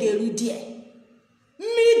onye ije ga-eru die.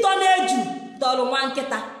 Mmiri dọ na-eju dọrọ nwa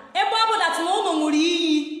nkịta. Ebe ọ bụ dat na unu ṅụrụ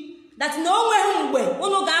iyi that na onweghị mgbe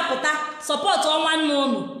unu ga-apụta support ọnwa nna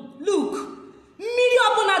unu. Look, mmiri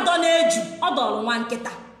ọbụla dọ na-eju ọ dọrọ nwa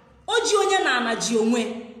nkịta. O ji onye na-ana ji onwe.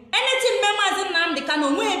 Anything mme Mazi Nnamdi Kanu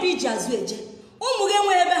onwe ebe iji azụ eje. Ụmụ gị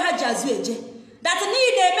enwe ebe ha ji azụ eje. That na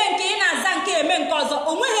ị na-eme nke ị na-aza nke eme nke ọzọ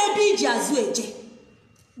onweghị ebe iji azụ eje.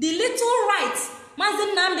 The little right Mazi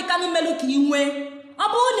Nnamdi Kanu melu ka ị nwee. Ọ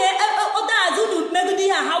bụrụ na ọdaazụ unu megide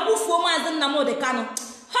ihe ha gbufuo Mazi Nnamdi Kanu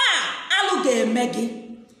ha alụ ga-eme gị.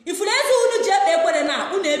 Ifuru eze unu ji ekpe ekwere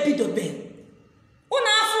na unu ebidobe unu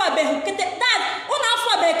afọ abeghị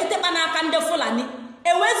kịtịkpa n'aka ndị Fulani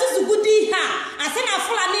ewezuzugide ihe a asị na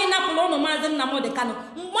Fulani napụrụ unu Mazi Nnamdi Kanu.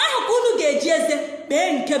 Mgbe ahụ ka unu ga-eji eze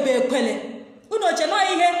kpee nke bụ ekwele. Unu oche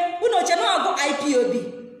na ọgụ IPOB,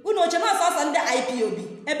 unu oche na ọsọsọ ndị IPOB.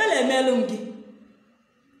 Ebele emelụ m gị,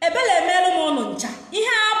 ebele emelụ m ụnụ ncha. Ihe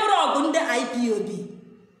a bụrụ ọgụ ndị IPOB.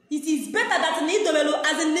 It is better that na idobelu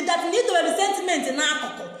sentiment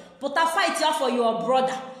n'akụkụ pụta fight for your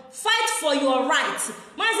brother, fight for your right.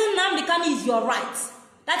 Mazi Nnamdi Kanu is your right.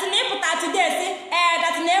 That na ịpụta today say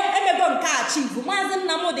that na emego nke achieve Mazi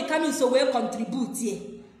Nnamdi Kanu so wee contribute here.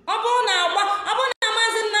 Ọ bụrụ na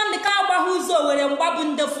Mazi Nnamdi Kanu agbaghị ụzọ were mgbabụ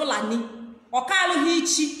ndị Fulani ọ ka alụghị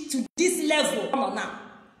ichi to this level ọ nọ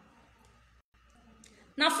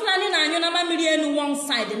na Fulani na-anyụ na mamiri enu one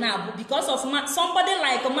side na abụ because of somebody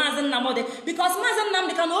like Mazi Nnamdi, because Mazi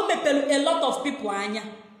Nnamdi Kanu o mepelu a lot of people anya.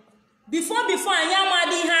 before anyị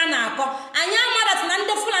amadi ihe a na-akọ anyị amada na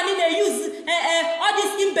ndị Fulani na-use all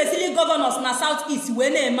these imbecile governors na South East wee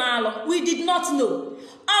na-eme alụ. We did not know.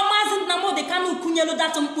 Mazi Nnamdi Kanu kunyelu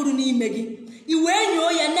datu mkpụrụ n'ime gị iwe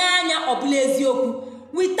nyoo ya n'anya ọbụla eziokwu.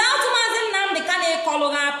 Without Mazi Nnamdi Kanu ịkọlụ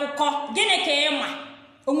gị akụkọ gịnị ka ịma?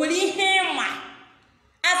 O nwere ihe ịma?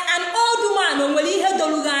 As an old man, o nwere ihe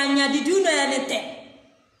dolu gị anya? Did you know anything?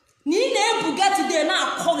 Na ị na-ebuga today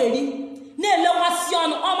na-akọgheri na-elewasị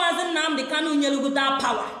ọnụ. Mazi Nnamdi Kanu nyelu gị that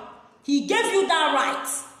power. He gave you that right.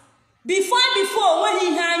 Before onweghị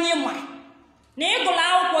ihe anyị ma na ịgụrụ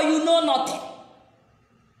akwụkwọ you know nothing.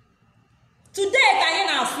 Today ka anyị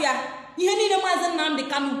na-afụ ya ihe niile Mazi Nnamdi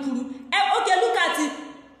Kanu kwuru. Okay, look at it.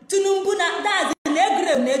 Tinubu that's an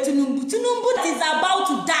egrem na Tinubu that is about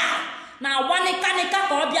to die. Na wanekanika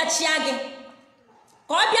ka ọ bịa chia gị.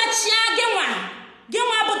 Ka ọ bịa chia gị nwa. Gị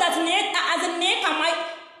nwa bụ that as in na ka mai.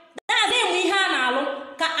 That's enwe ihe a na-alụ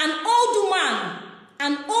ka an old man,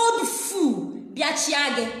 an old fool bịa chia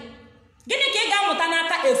gị. Gịnị ka ị ga-amụta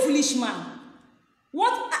n'aka a foolish man?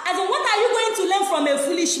 What are you going to learn from a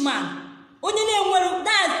foolish man? Onye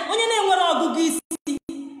na-enwere ọgụgụ isi.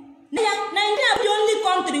 Nigeria bụ the only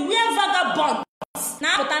country where vagabonds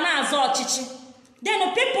na-apụta na-azọ ọchịchị.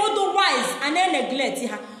 Then people do wise and then neglect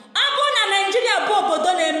ha. Abụ na Nigeria bụ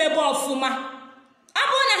obodo na-emebe ọfụma.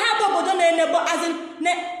 Abụ na ha bụ obodo na-emebe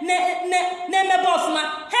na-emebe ọfụma.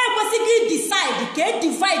 Ha ekwesịghị decide ka e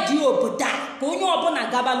divide obodo a ka onye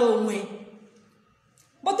ọbụla gabala onwe.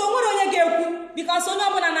 But onwere onye ga-ekwu because onye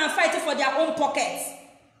ọbụla na fight for their own pockets.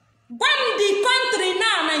 Gwan the country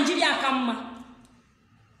now Nigeria ka mma.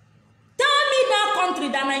 Tell me that country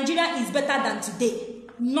that Nigeria is better than today.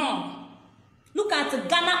 None. Look at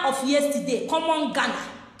Ghana of yesterday. Common Ghana.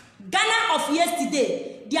 Ghana of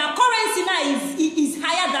yesterday. Their currency now is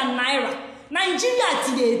higher than Naira. Nigeria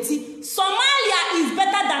today. Somalia is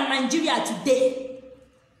better than Nigeria today.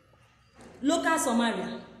 Local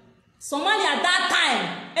Somalia. Somalia that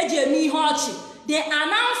time. They are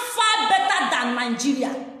now far better than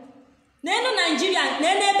Nigeria. Nenu Nigeria.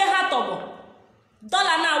 Nene ebe ha tobo.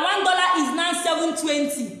 Dollar now, $1 is now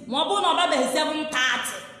 $7.20. Mobo no babe $7.30.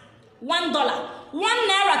 $1. $1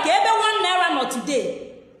 naira. Kebe $1 not today.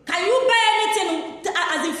 Can you buy anything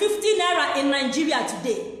as in 50 naira in Nigeria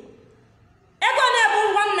today? Ego nebu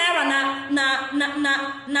 $1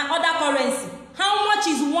 na other currency. How much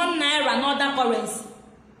is $1 na other currency?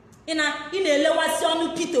 Ina elewasi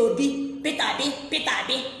onu Peter Obi. Peter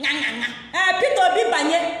Obi, nyanyanya. Peter Obi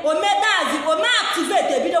banye, omedazi,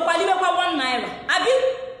 activate, ebido kwa libe kwa $1. Abi,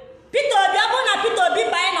 Peter Obi, abona Peter Obi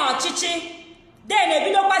banye na ọchịchị. Then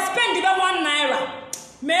ebido kwa spend libe $1.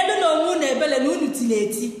 Melu na onwu na ebele na unu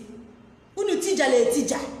tileti. Unu tijala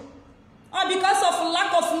etija. Or because of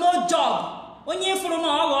lack of no job. Onye ifuru na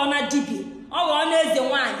ọghọ na dibi, ọghọ na eze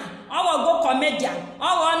nwanyị. Go comedian,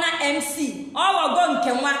 na MC, go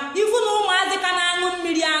nke nwa. Even ụmụazị ka na-aṅụ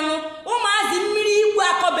mmiri aṅụ, ụmụazị mmiri igwe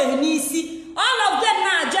akọbeghị n'isi. All of them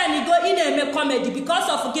na join go in eme comedy because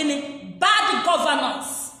of gịnị? Bad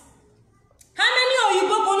governance. How many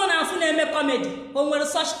oyibo ka unu na-afụ na-eme comedy? O nwere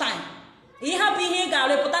such time. Ihe hapụ ihe ị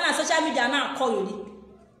ga-arepụta na social media na-akọgheri.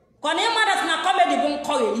 Ka na ịmada na comedy bụ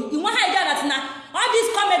nkọgheri. Inwe ha idea that na all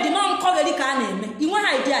this comedy no nkọgheri ka a na-eme. Inwe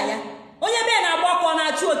ha idea ya. Onye be na-agba ọkọ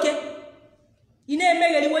na-achụ oke. Ị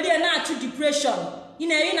na-emegheri were na-achụ depression.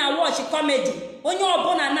 Ị na watch comedy. Onye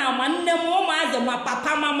ọbụla na-ama nne m ụmụazị ma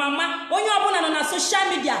papa ma mama. Onye ọbụla nọ na social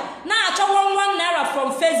media na-achọ $1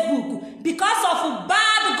 from Facebook because of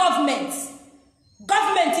bad government.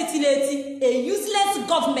 Government itileti, a useless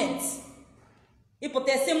government.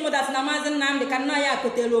 Ịpụtasị mmụda sị na Mazi Nnamdi ka nna ya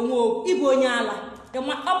kotere onwe okwu ịbụ onye ala.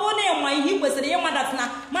 Ọ bụrụ na ịnwa ihe kwesịrị ịmada na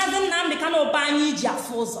Mazi Nnamdi ka na ụba anyị iji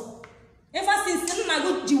afụ ụzọ. Ever since nna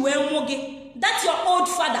gị ji wee nwụ gị, that's your old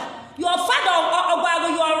father. Your father ọgwago,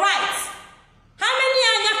 you are right. How many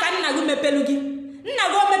anya ka nna gị mepelu gị? Nna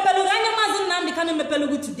gị o mepelu gị anya Mazi Nnamdi ka na mepelu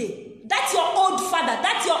gị today. That's your old father.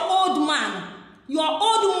 That's your old man. Your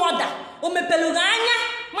old mother. O mepelu gị anya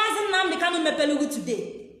Mazi Nnamdi ka na mepelu gị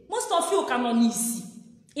today. Most of you cannot see.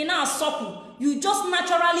 In our circle, you just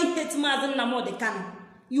naturally hate Mazi Nnamdi Kanu.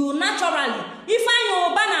 You naturally. If I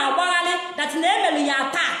know Bana Wagale, that never ya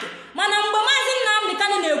attack. Mana mgbe Mazi Nnamdi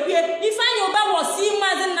Kanu na-ekwe, if I know was seeing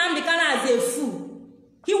Mazi Nnamdi Kanu as a fool.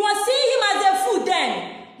 He was seeing him as a fool then.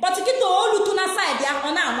 But kito olu to na side ya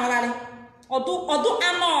ona amagale. Odu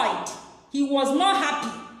annoyed. He was not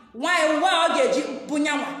happy. Why ogeji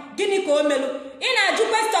bunyanwa? Gini ko omelu. Ina ju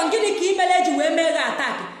question gini ki imele ji we mere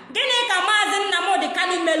attack. Gini ka Mazi Nnamdi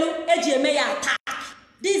Kanu melu eji eme ya attack.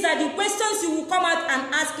 These are the questions you will come out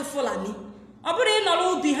and ask Fulani. Oburi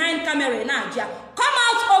nolu behind camera na aja. Come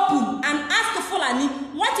out open and ask Fulani,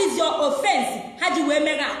 what is your offense? Had you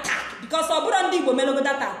mega attack? Because Oburandi will make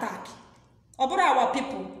that attack. Obura our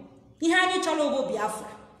people. He had Achalugo Biafra.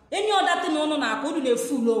 Any other thing no na go do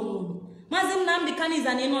fool on. Mazi Nnamdi Kanu is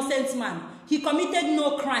an innocent man. He committed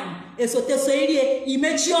no crime. Today,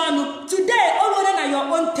 all on your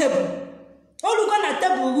own table. All gonna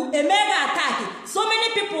table a mega attack. So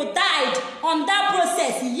many people died on that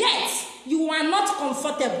process, yet you are not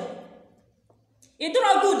comfortable. It do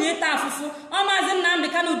a good data fufu. Mazi Nnamdi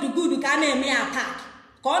Kanu do good can me attack.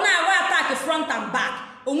 Kona attack front and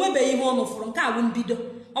back. Onwebe ihe ono from ka wumbido.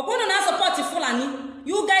 Obono na support Fulani.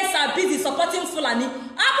 You guys are busy supporting Fulani.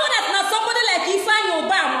 About that na somebody like Ifeanyi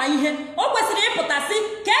Obama ihe. O kwesiri iputasi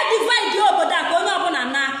ke divide the obodo ka onye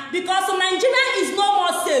obuna na because Nigeria is no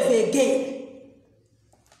more safe again.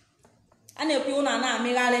 Ana ekwu na na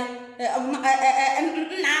amigale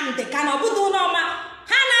Nnamdi Kanu obodo no ma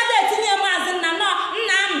ha na dey tinye Mazi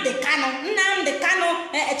Nnamdi Kanu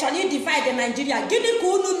chọrọ divide Nigeria. Gini ka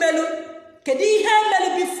unu melu? Kedu ihe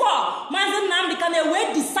melu before Mazi Nnamdi Kanu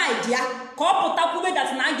we decide ya ka ọ pụta kwube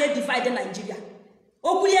that na get divide Nigeria.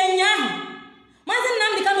 Okwulie nya Mazi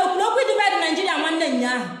Nnamdi Kanu okwu divide Nigeria nwanne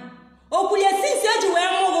nya okwulie since eji wee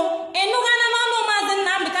nwụrụ enugana n'ọnụ Mazi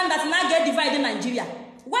Nnamdi Kanu that na get divide Nigeria.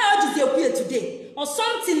 Why are you here today? Or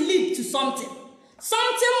something lead to something.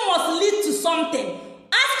 Something must lead to something.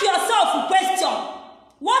 Ask yourself a question.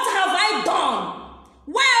 What have I done?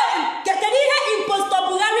 Well, kekerihe impostor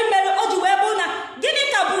Buhari mere ojiwebo na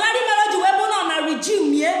gini ka Buhari mere ojiwebo na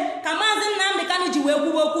regime ye ka Mazi Nnamdi Kanu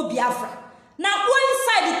jiwebo okwu Biafra. Na go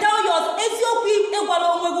inside tell your eziokwu egwala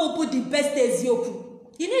onwe go bụ the best eziokwu.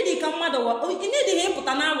 You need ka mmadụ you need ihe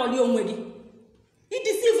pụta na awali onwe gị. I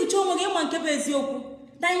deceive uche onwe gị ma nke bụ eziokwu.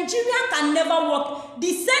 Nigeria can never work.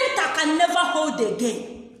 The center can never hold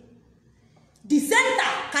again. The center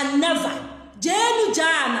can never. Jenu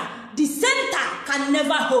jana. The center can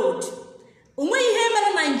never hold. Onwe ihe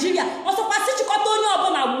mere Nigeria. Also kwasi chikọta onye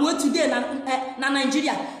ọbụla gbuo today na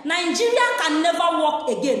Nigeria. Nigeria can never work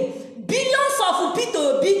again. Billions of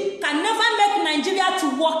P2B can never make Nigeria to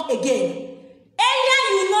work again. Earlier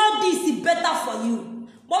you know this is better for you.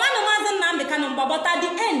 But when Mazi Nnamdi Kanu but at the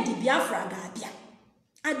end Biafra ga-abịa.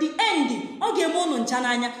 At the end, okay, mono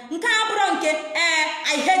nchananya. Nka aburo nke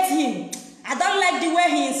I hate him. I don't like the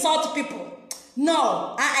way he insults people.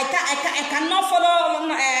 No, I cannot follow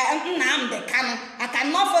Nnamdi Kanu. I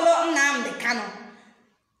cannot follow Nnamdi Kanu.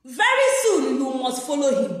 Very soon you must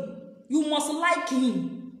follow him. You must like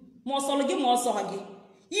him. Must him.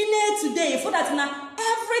 You know today for that na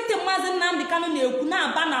everything Mazi Nnamdi Kanu na-ekwu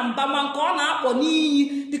na-aba na mbama nke ọ na-akpọ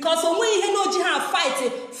n'iyi because onwe ihe no ji ha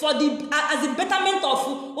fight for the as the betterment of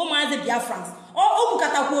Mazi Biafrans. O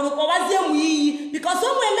bukatakwuru kọwazie mu iyi because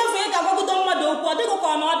onwe level ị ga-agwagodo mmadụ okwu ọ dịgo ka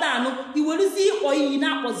ọ na ọda anụ iweruzi ịkpọ iyi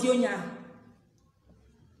na-akpọzi onye ahụ.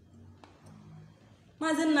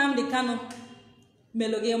 Mazi Nnamdi Kanu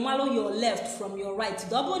meloge malu your left from your right.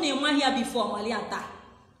 Double na ịma here before mali ata.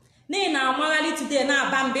 Na amaghali today na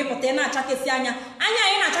abambe pụta na achakesi anya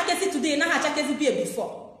anyị na-achakesi today na ha achakesi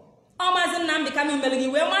before. Mazi Nnamdi Kanu melogi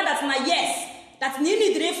we ma that na yes that you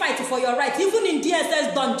need to fight for your right even in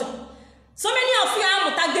DSS dungeon. So many of you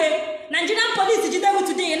are mutage Nigerian police jide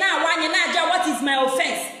today na awanye na aja what is my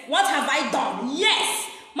offense? What have I done? Yes,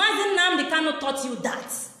 Mazi Nnamdi Kanu taught you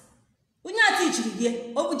that. Unya teach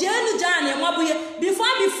you obujenu jana enwabuye before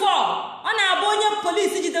ona abonye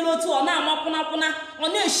police jide lotu ona amapuna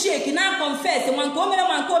ona shake na confess man ko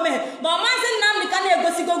mere but Mazi Nnamdi Kanu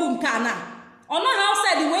egosigogu nke na ona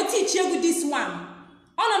outside we teach you this one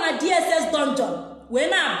ona na DSS dungeon we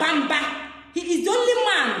na bamba. He is the only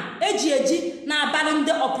man eji na abandon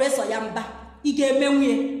the oppressor yamba ige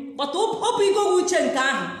emenwe but opu igogu uche nke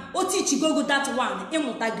ahụ o teach gogu that one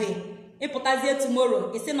ịmụtagwe ịpụtazie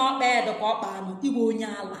tomorrow isi na ọkpa edo ka ọkpa anụ iwe onye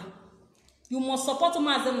ala. You must support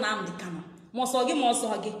Mazi Nnamdi Kanu. Must ogi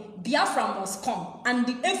Biafra must come and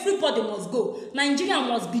everybody must go. Nigeria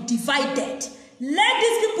must be divided. Let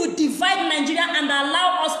these people divide Nigeria and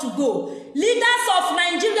allow us to go. Leaders of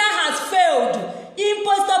Nigeria has failed.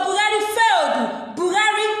 Impostor Buhari failed.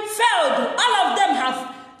 All of them have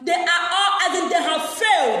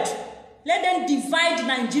failed. Let them divide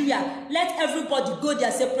Nigeria. Let everybody go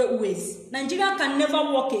their separate ways. Nigeria can never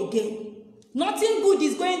work again. Nothing good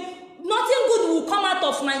will come out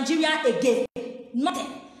of Nigeria again. Nothing.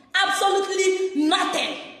 Absolutely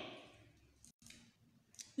nothing.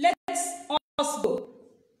 Let's us go.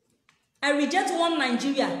 I reject one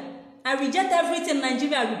Nigeria. I reject everything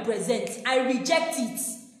Nigeria represents. I reject it.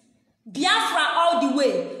 Biafra all the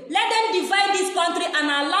way. Let them divide this country and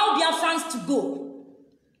allow Biafrans to go.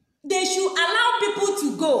 They should allow people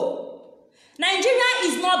to go. Nigeria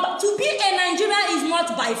is not, to be a Nigerian is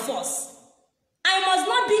not by force. I must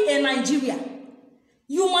not be a Nigeria.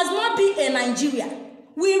 You must not be a Nigeria.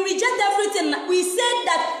 We reject everything. We said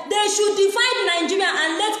that they should divide Nigeria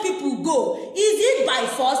and let people go. Is it by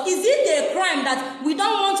force? Is it a crime that we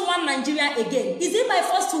don't want one Nigeria again? Is it by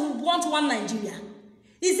force to want one Nigeria?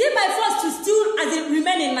 Is it by force to still as it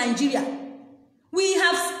remain in Nigeria? We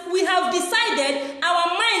have decided, our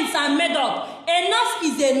minds are made up. Enough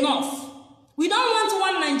is enough. We don't want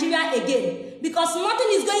one Nigeria again because nothing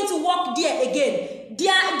is going to work there again.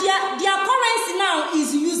 Their currency now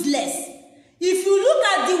is useless. If you look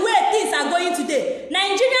at the way things are going today,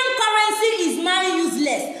 Nigerian currency is now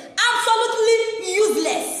useless. Absolutely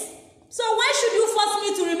useless. So why should you force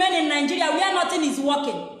me to remain in Nigeria where nothing is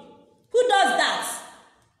working? Who does that?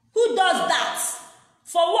 Who does that?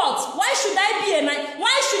 For what? Why should I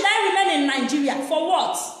remain in Nigeria? For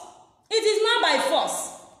what? It is not by force.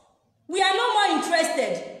 We are no more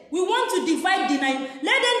interested. We want to divide the Nigeria.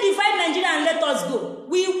 Let them divide Nigeria and let us go.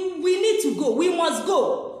 We need to go. We must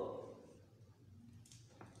go.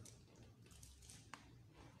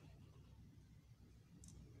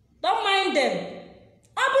 Don't mind them.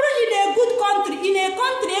 In a good country,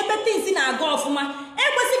 everything's in a go ofuma.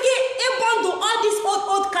 Bundle all these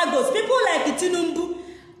old cargoes. People like Tinubu.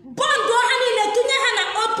 Bundle honey to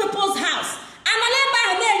old people's house. And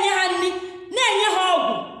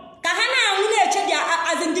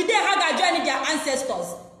as in the day Haga joined their ancestors.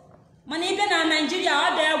 Manibe na Nigeria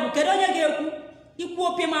all there kedonye ga-ekwu ikwu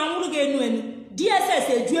opi ma nwuru ga-enu DSS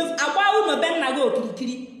ejuef agba uno ben na go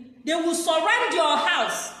kirikiri. They will surround your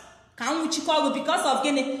house. Ka Chicago because of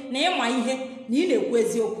gini na ịma ihe na ị na-ekwu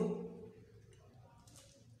eziokwu.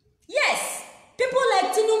 Yes, people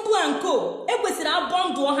like Tinubu and co ekwesịrị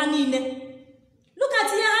abọndụ ha niile. Look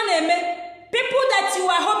at ihe ha na-eme. People that you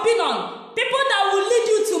are hoping on, people that will lead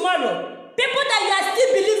you tomorrow, people that you are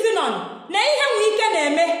still believing on. Na ihe nwe ike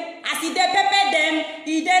na-eme as they pepper them,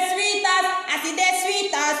 as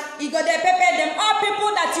they go they pepper them. All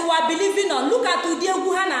people that you are believing on. Look at ụdị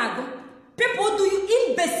egwu ha na-agụ. People do you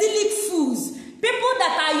imbecilic fools. People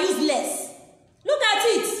that are useless. Look at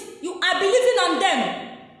it. You are believing on them.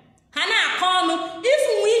 Hana Kanu. If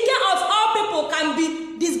weaker of all people can be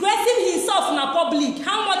disgracing himself in a public,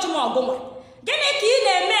 how much more go? They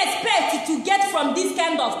may expect to get from this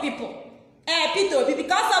kind of people. Peter, because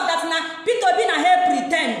of that na Peter be na here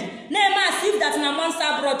pretend. Name as if that na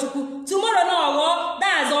monster brought you. Tomorrow no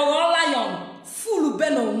that's all lion. Full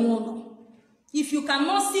beno mono. If you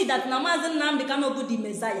cannot see that Mazi Nnamdi cannot be the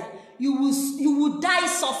Messiah, you will die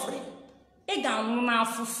suffering.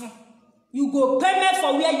 You go payment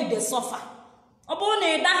for where you dey suffer.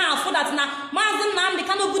 Obone that for that na Mazi Nnamdi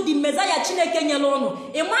cannot be the Messiah Chineke nyelo no.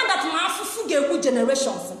 A man that na afufu ga-egwu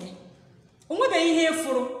generations again. Onwebe ihe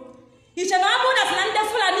furu. Iche na abu that na nde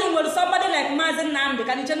Fulani nwere somebody like Mazi Nnamdi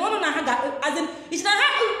can iche no na ha ga as in iche na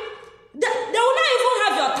ha they will not even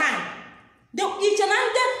have your time. The each and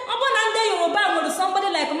under Yoruba with somebody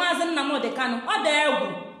like Mazi Nnamdi Kanu or the Egwu.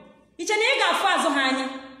 Each and every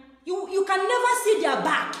you can never see their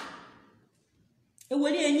back. And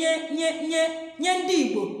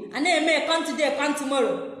they may come today, come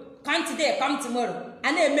tomorrow. Come today, come tomorrow.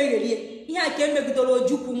 And they may really. Here came a good old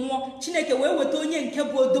Jukumo, Chineke, where with Tony and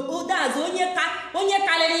Kebo, the Odas, onye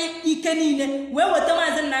Kalari, Ikenine, where with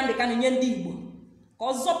Mazi Nnamdi Kanu Yendibo.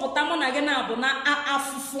 Kozo potamo na gena bụ na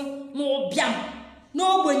afufu n'obiam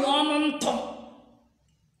n'ogbenye ọnụ ntọ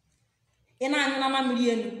ị na-anyụ na mamiri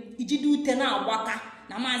enu ijide ute na agbaka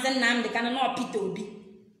na Mazi Nnamdi Kanu na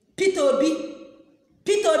Peter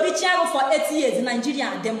Obi chi arụ for 8 years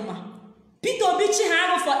Nigeria dị mma. Peter Obi chi ha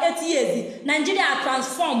arụ for 8 years Nigeria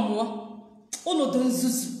transform mụọ. Unu dị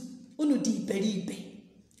nzuzu, unu dị iberibe,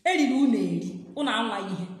 eriri unu eri, unu anwa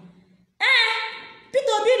ihe.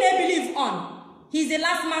 Peter Obi na-believe on. He's the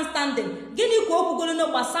last man standing. Gini ko okugolo no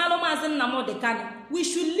gbasara Mazi Nnamdi Kanu. We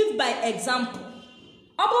should live by example.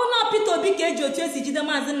 Obo no Peter Obi ka eji otu esi jide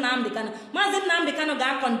Mazi Nnamdi Kanu. Mazi Nnamdi Kanu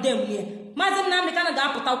ga condemn here. Mazi Nnamdi Kanu ga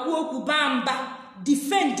apụtakwu okwu bamba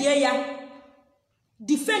defend ya.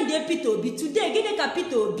 Defend Peter Obi. Today gini ka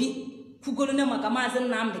Peter Obi kwugolo no maka Mazi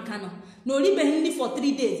Nnamdi Kanu. No libeghị ndị for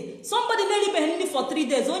 3 days. Somebody na libeghị ndị for 3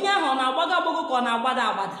 days. Onye ahụ na agbaga agbago ka ọ na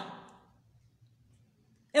agbada.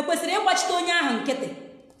 Ekwesịrị ịgbachite onye ahụ nkịtị.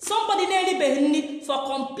 Somebody na-eribeghị nri for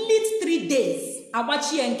complete 3 days.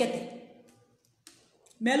 Agbachie nkịtị.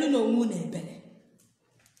 Melu na onwe na ebere.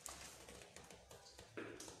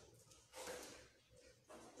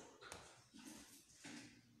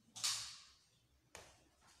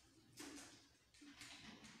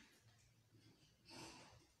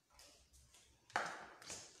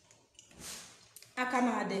 Aka m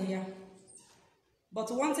adịghị ya.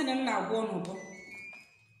 but one thing m na-agwa unu bụ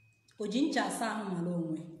o ji ncha asa ahụ mara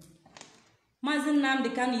onwe. Mazi Nnamdi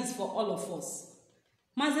Kanu is for all of us.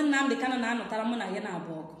 Mazi Nnamdi Kanu na-anọtara mụ na ya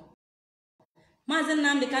na-abụ ọgụ. Mazi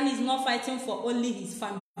Nnamdi Kanu is not fighting for only his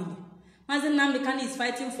family. Mazi Nnamdi Kanu is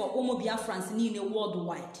fighting for ụmụ Biafrans niile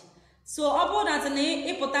worldwide. So ọ bụrụ na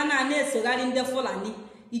ịpụta na-esogharị ndị Fulani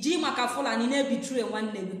iji maka Fulani na-ebitue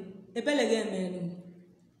nwanne gị ebele gị emelu.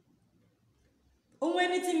 Onwe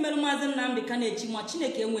anything merụ Mazi Nnamdi Kanu echi ma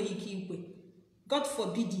Chineke enweghị ike ikwe. God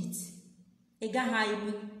forbid it. Ị gaghị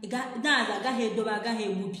egbu, agaghị edobe, agaghị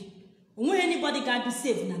egbubi. Onweghị anybody ga-adụ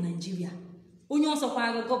save na Nigeria. Onye ọsọkwa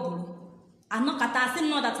agụgọ bụrụ anọkata asị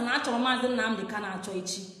nnọọ dat na achọrọ Mazi Nnamdi Kanu achọ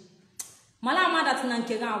echi. Mala amadat na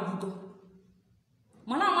nke ga-agwụgo.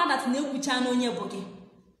 Mala amadat na-ekwucha na onye bụ gị.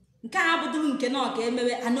 Nke a abụdụrụ nke na ọka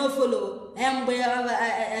emewe anofolo mgbe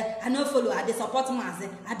anofolo adị support Mazi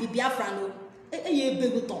abi Biafra no eye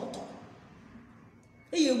ebego tọtọ.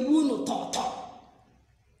 Eye egbu unu tọtọ.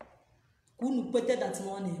 Unu kwete dat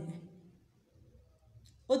na ọ na-eme.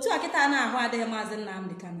 Otu akịta na-ahụ adịghị Mazi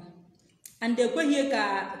Nnamdi Kanu. And ekweghị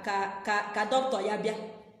ka dọkịta ya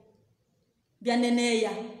bịa nene ya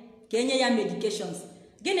ka enye ya medications.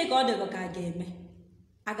 Gịnị ka ọ dịgo ka a ga-eme?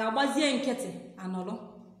 A ga-agbazie nkịtị anọrọ?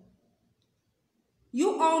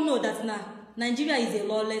 You all know that Nigeria is a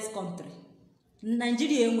lawless country.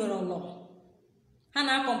 Nigeria enwere law. Ha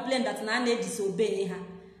na-complain that na a na-disobey ha.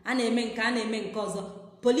 A na-eme nke a na-eme nke ọzọ.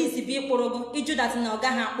 Police bi kpụrụgo ịjụ that na ọ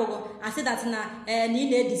gaghị akpụgo asị that na ị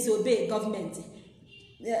na-disobey gọọmenti.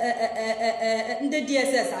 Ndị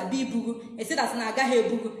DSS abịa ibugu esi that na agaghị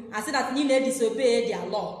ebugu asị that na ị na-disobey their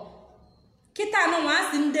law. Kita anụnwa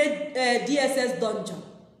asị ndị DSS dungeon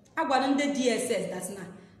agwara ndị DSS that na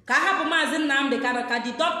ka hapụ Mazi Nnamdi Kanu ka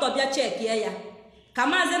the doctor bịa check ya ka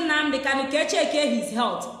Mazi Nnamdi Kanu ka check his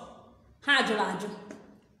health. Ha jụrụ ajụ.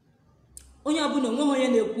 Onye ọbụla onwe onye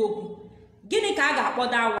na-ekwu okwu. Gịnị ka a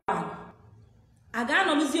ga-akpọda awa? A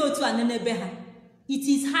ga-anọrụzi otu a n'ebe ha. It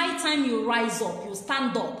is high time you rise up, you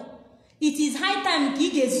stand up. It is high time ka ị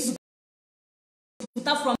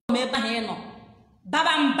ga-ezupụta from ebe ha nọ.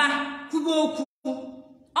 Baba mba kwuba okwu.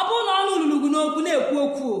 Ọ bụrụ na ọnụ lụrụ n'okwu na-ekwu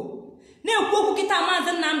okwu kịta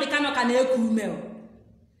Mazi Nnamdi Kanu ka na-eku ume.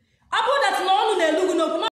 Ọ bụrụ that na ọnụ na-elugu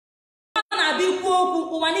n'okwu na-abịa ikwu okwu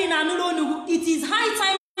ụwa niile anụrụ onugwu. It is high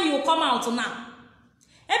time you come out now.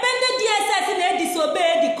 Ebe ndị DSS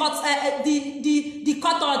na-edisobey the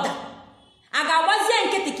court order. A ga-agbazie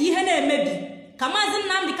nkịtị ka ihe na-emebi ka Mazi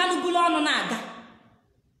Nnamdi Kanu bụrụ ọnụ na-aga.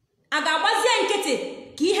 A ga-agbazie nkịtị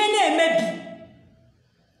ka ihe na-emebi.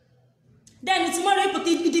 Then tomorrow you put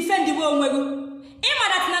it defend the onwe gị. Ịma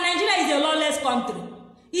that na Nigeria is a lawless country.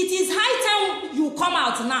 It is high time you come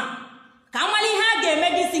out now. Ka nwale ihe a ga-eme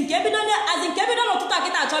gị si nke ebido n'ụtụtụ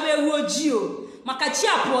akịta achọba ewu ojii o. Maka chi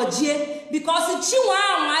apụọ jie because chi nwa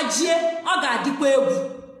ahụ ajie ọ ga-adịkwa egwu.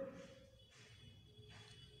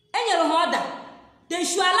 Enyere ha order. They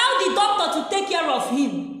should allow the doctor to take care of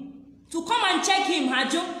him. To come and check him.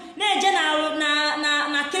 Hajụ na-eje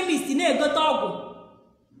na chemist na-egote ọgwụ.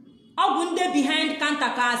 Ọgwụ ndị behind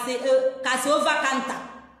counter kasị over counter.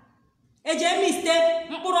 Eje miste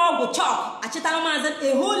mkpụrụ ọgwụ chalk achịtara Mazi a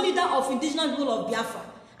whole leader of indigenous people of Biafra.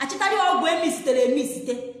 Achịtara ọgwụ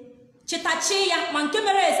emisite. Chịtachi ya ma nke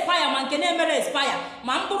mere expire ma nke na-emere expire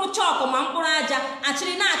ma mkpụrụ chalk ma mkpụrụ aja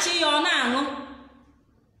achịrị na-achị ya ọ na-aṅụ.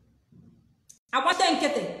 Agbata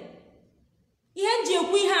nkịtị. Ihe nji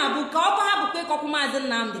ekwu ihe a bụ ka ọkọ ha bụkwa ịkọkwu Mazi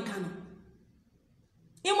Nnamdi Kanu.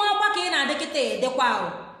 Ịma ọkwa ka ị na-adị kịta edekwa ahụ.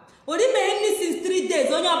 Orimeghị nri since 3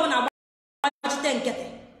 days onye ọbụla gbachite nkịtị.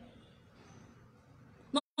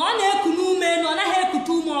 Ọ na-eku n'ume elu ọ naghị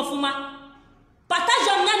ekute ume ọfụma.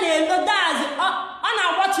 Patajon ya na-elo daazị ọ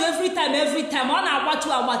na-agbatu every time ọ na-agbatu.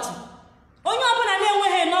 Onye ọbụla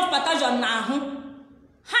na-enweghị enough patajon n'ahụ.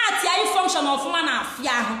 Heart ya function ọfụma na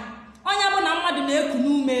afịa ahụ. Onye bụ na mmadụ na-eku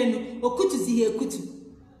n'ume elu okutuzighị ekutu.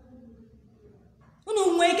 Unu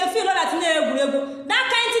nwee ike feel that na-egwuregwu that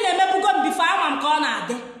kind thing na-emebugo m bifo ama m ka ọ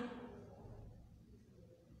na-adị.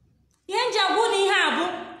 Ihe nji agwụ na ihe a bụ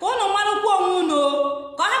ka unu marụkwa onwe unu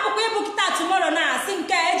ka ọ hapụkwa ịbụ kịta tomorrow na-asị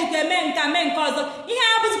nke ejikwa eme nke ọzọ. Ihe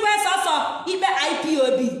a bụzikwa sọsọ ikpe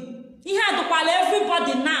IPOB. Ihe a dụkwala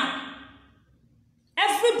everybody now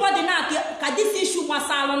ka this issue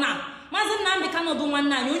gbasalụ na Mazi Nnamdi Kanu bụ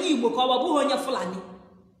nwanne anyị onye Igbo ka ọ bụghị onye Fulani.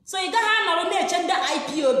 So ị gaghị anọrọ na-eche ndị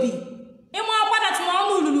IPOB. Ịma ọkwadat na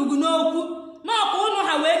ọnụ lụrụ n'okwu n'ọkụ unu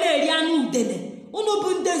ha wee na-eri anụ udele. Unu bụ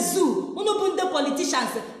ndị zoo, unu bụ ndị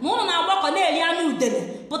politicians ma unu na-agbakọ na-eri anụ udele.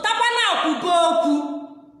 Pụtakwa na-akwụba okwu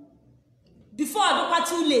before ọ dịkwa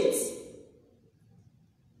too late.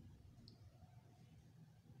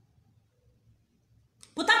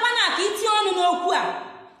 Pụtakwa na ka itinye ọnụ n'okwu a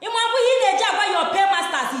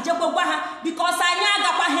gwa ha because anyị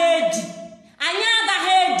agakwa ha edi anyị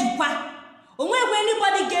agaghị edikwa onwegwe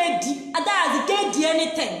anybody ga-edi adazi ga-edi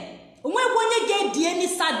anything onwegwe onye ga-edi any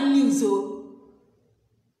sad news o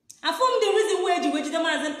afọ the reason why eji wejide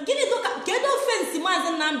Mazi gịnị to kedu offense Mazi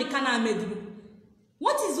Nnamdi Kanu ameduru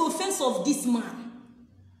what is the offense of this man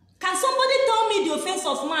can somebody tell me the offense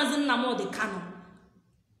of Mazi Nnamdi Kanu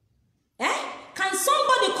can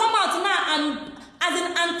somebody come out now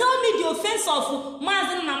and tell me the offense of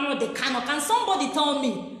Mazi Nnamdi Kanu can somebody tell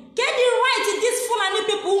me get the right these Fulani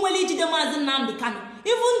people who will lead the Mazi Nnamdi Kanu,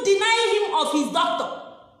 even deny him of his doctor.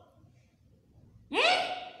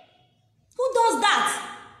 Who does that?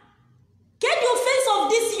 Get the offense of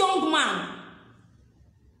this young man.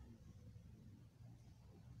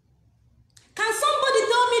 Can somebody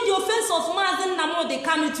tell me the offense of Mazi Nnamdi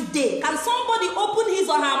Kanu today? Can somebody open his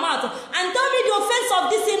or her mouth and tell me the offense of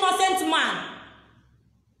this innocent man?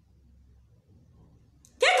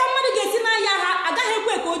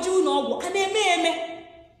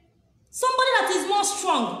 Somebody that is more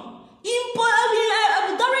strong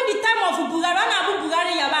during the time of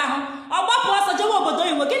Bugari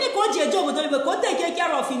take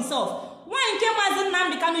care of himself. Why came Mazi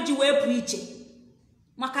Nnamdi Kanu ji wee preach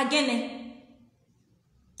maka gene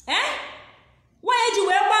why ji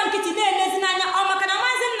wee gba nkiti na-enezi n'anya ọ maka na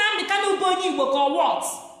Mazi Nnamdi Kanu bụ onye Igbo ka what?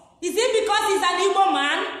 Is it because he's an Igbo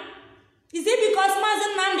man? Is it because Mazi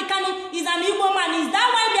Nnamdi Kanu is an Igbo man? Is that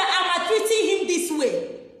why they are maltreating him this way?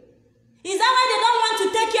 Is that why they don't want to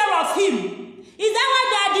take care of him? Is that why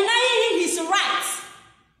they are denying him his rights?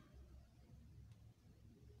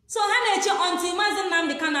 So Haneche until Mazi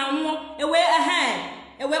Nnamdi Kanu anwụọ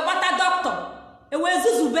ewe kpata doctor ewe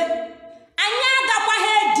zuzube anya agakwa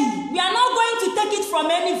hedi. We are not going to take it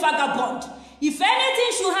from any vagabond. If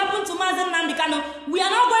anything should happen to Mazi Nnamdi Kanu, we are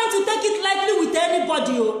not going to take it lightly with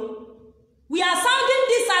anybody. We are sounding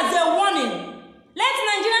this as a warning. Let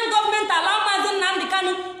Nigerian government allow Mazi Nnamdi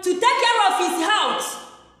Kanu to take care of his health.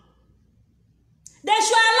 They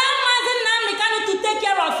should allow Mazi Nnamdi Kanu to take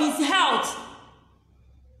care of his health.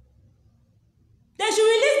 They should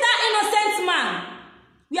release that innocent man.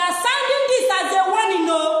 We are sounding this as a warning,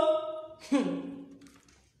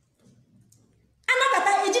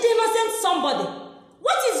 Anakata, is it innocent somebody?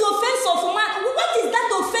 What is the offense of man? What is that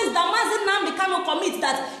offense that Mazi Nnamdi Kanu commit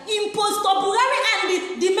that Impostor Bugari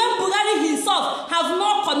and the man Bugari himself have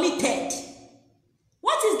not committed?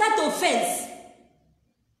 What is that offense?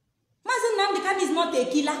 Mazi Nnamdi Kanu is not a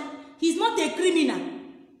killer. He's not a criminal.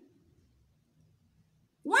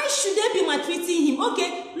 Why should they be maltreating him?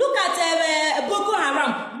 Okay, look at Boko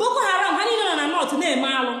Haram. Boko Haram, how do you know not name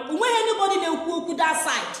when anybody they that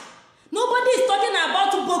side? Nobody is talking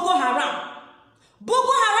about Boko Haram.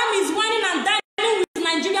 Boko Haram is whining and dining with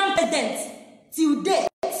Nigerian presidents till date.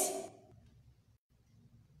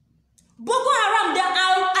 Boko Haram, they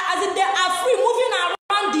are free moving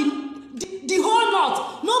around the whole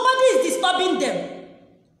north. Nobody is disturbing them.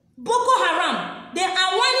 Boko Haram, they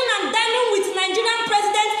are whining and dining with Nigerian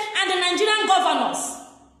presidents and the Nigerian governors.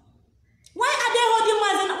 Why are they holding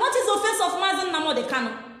Mazi? What is the offense of Mazi Nnamdi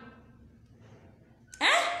Kanu?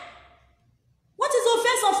 What is the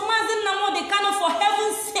offense of Mazi Nnamdi Kanu, for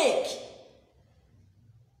heaven's sake?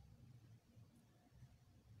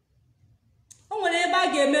 O nwere ebe a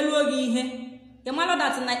ga-emelu oge ihe ịmalụ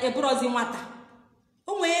dat na ebrozi nwata.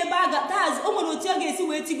 O nwere ebe a ga o nwere otu ọ ga-esi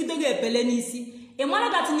wee tigido gị epele n'isi.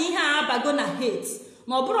 Ịmalụ dat na ihe a abago na hate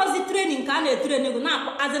na obrozi training ka a na-etrain ego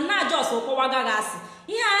na azin na just okwaga gasị.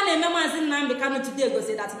 Ihe a na-eme Mazi Nnamdi Kanu today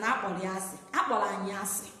gosi dat na akpọrọ ya asị. Akpọrọ anyị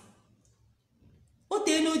asị. O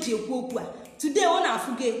tee na o ji ekwu okwu a. Today ọ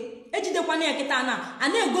na-afụge ejidekwana ya kịta a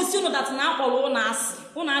na-egosi ụnụ dat na akpọrọ ụnụ asị.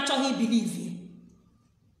 Ụnụ achọghị believe.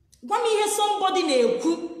 Gwa m ihe somebody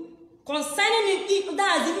na-ekwu concerning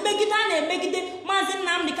that mmegide a na-emegide Mazi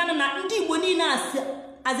Nnamdi Kanu na ndị Igbo niile asị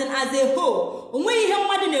as a whole. Onwe ihe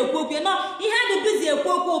mmadụ na-ekwu okwu no ihe a dị busy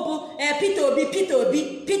ekwu okwu bụ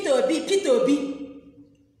Peter Obi.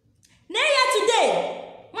 Na ya today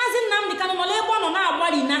Mazi Nnamdi Kanu nọ ebe ọ nọ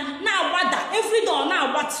na-agbari na-agbada every day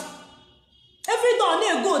na-agbatu. Every day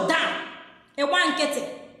na-ego down. Egba nkịtị.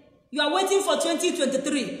 You are waiting for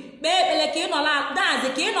 2023. Babe, ka ị nọla dance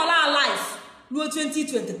ka ị nọla alive ruo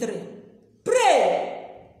 2023. Pray.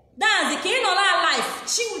 Dance ka ị nọla alive.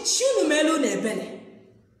 Chinu melu na ebele.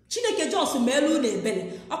 Chineke jos melu na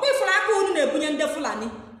ebele. Ọkwa ifuru aka unu na-ebunye ndị Fulani.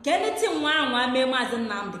 Ka eneti nwa anwa mee Mazi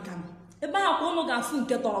Nnamdi Kanu. Ebe ahụ ka unu ga-afụ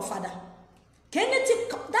nke tọrọ fada. Ka eneti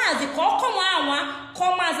dance ka ọkọ nwa anwa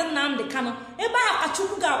kọ Mazi Nnamdi Kanu. Ebe ahụ ka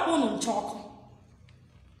Chukwu ga-akpọ unu nche ọkụ.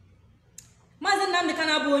 Mazi Nnamdi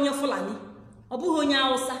Kanu abụ onye Fulani. Ọ bụghị onye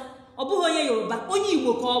Hausa, ọ ọ bụghị onye Yoruba, onye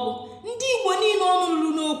Igbo ka ọ bụ. Ndị Igbo niile ọnụ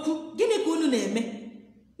lụrụ n'okwu, gịnị ka unu na-eme?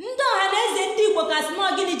 Ndị ọha na eze ndị Igbo ka sị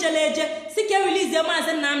na gịnị jele eje si ka erilizie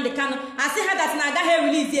Maazị Nnamdi Kanu, asị ha gasị na agaghị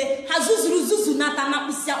erilizie, ha zuzuru zuzu nata na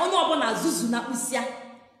kpụsịa, onye ọbụla zuzu na kpụsịa,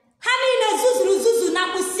 ha niile zuzuru zuzu na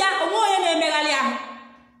kpụsịa, onwe onye na-emegharị ahụ.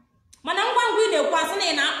 Mana ngwa ngwa ị na-ekwu asị na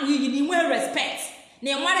ị na-akpụ iyi na inwe respect na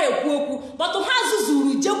ị mara ekwu okwu, bọtụ ha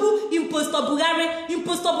zuzuru jekwu impostor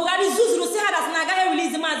Buhari zuzuru si ha gasị na agaghị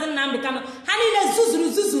erilizi Maazị Nnamdi Kanu, ha niile zuzuru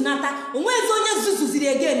zuzu nata, onwe ezi onye zuzuziri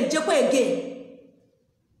again jekwa again.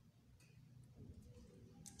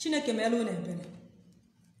 Chineke meela unu ebere.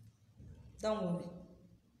 Don't worry.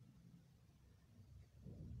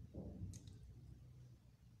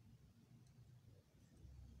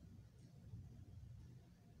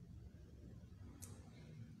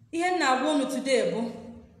 Ihe na-agwa unu today bụ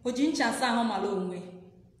oji ncha asa ahụ mara onwe.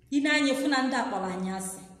 Ị na-anya efu na ndị akpọrọ anyị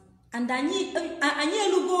asị. And anyị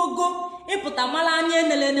elugo ogo ịpụta mara anyị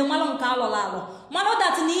enelene mara nke alọrọ alọ. Mara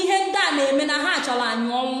dat na ihe ndị a na-eme na ha chọrọ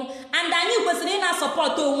anyị ọnwụ. And anyị kwesịrị ị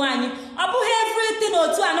na-asọpọtụ onwe anyị. Ọ bụghị everything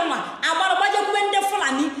otu anụnwa agbara gbajekwube ndị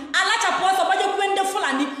Fulani, alachapụ ọsọ gbajekwube ndị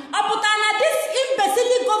Fulani. Ọ pụtara na this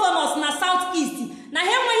imbecile governors na South East na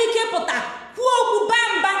ha enweghị ike ịpụta kwuo okwu baa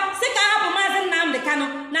mba si ka hapụ Maazị Nnamdi Kanu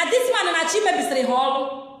na this man na chi mebisiri ha ọrụ.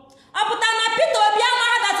 Ọ pụtara na Peter Obi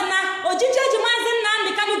amaghị dat na ojiji eji Maazị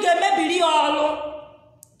Nnamdi Kanu ga-emebiri ya ọrụ.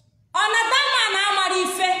 Ọ na dama na amara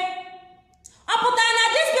ife. Ọ pụtara na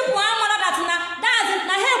these people amara dat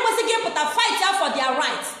na ha ekwesịghị ịpụta fight for their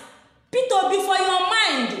rights. Peter Obi, for your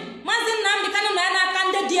mind, Maazị Nnamdi Kanu na ya n'aka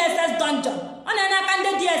ndị DSS dungeon, ọ na ya n'aka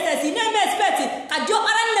ndị DSS, ị na-eme expect ka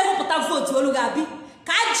diọkpara nne gị pụta votu olu ga-abi,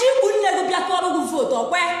 ka ji igbu nne gị bịa tụọrọ gị votu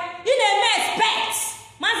ọkwe. Ị na-eme expect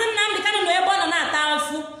Maazị Nnamdi Kanu na ebe ọ nọ na-ata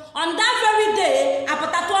afụ on that very day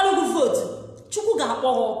apụta tụọrọ gị votu, Chukwu ga-akpọ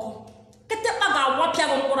ha ọkụ, kịtịkpa ga-agwapịa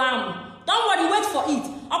gị mkpụrụ amụ. Don't worry, wait for it.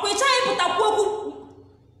 Ọkwa ị chọghị ịpụtakwu okwu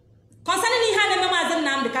concerning ihe a na-eme Maazị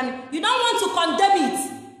Nnamdi Kanu. You don't want to condemn it.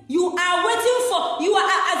 You are waiting for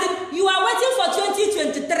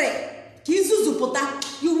 2023. Ka izuzu pụta,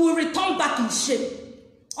 you will return back in shame.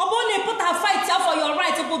 Ọ bụrụ na ị pụta fight for your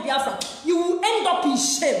right to Biafra, you will end up in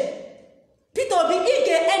shame. Peter Obi, ị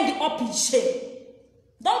ga-end up in shame.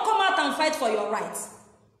 Don't come out and fight for your rights.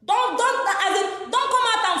 Don't come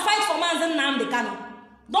out and fight for Maazị Nnamdi Kanu.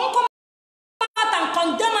 Don't come out and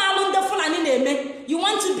condemn alụ ndị Fulani na-eme. You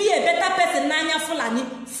want to be a better person n'anya Fulani.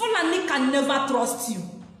 Fulani can never trust you.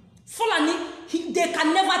 Fulani, they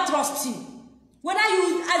can never trust you. Whether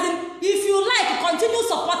you, if you like, continue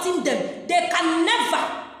supporting them, they can never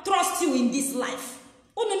trust you in this life.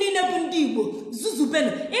 Unu niile bụ ndị Igbo,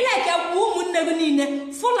 zuzubenu, like ụmụnne gị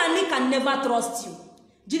niile, Fulani can never trust you.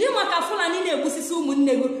 Jiri maka Fulani na-egbusisi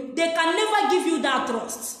ụmụnne gị, they can never give you that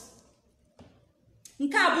trust.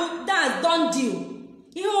 Nke a bụ that's done deal.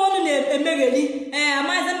 Ihe onu na-emegheri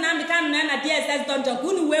Maazị Nnamdi Kanu na DSS dungeon ka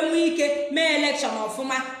unu wee nwee ike mee election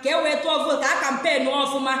ọfụma, ka e wee tụọ vote, ka campaign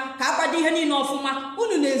ọfụma, ka akwado ihe niile ọfụma.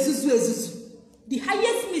 Unu na-ezuzu. The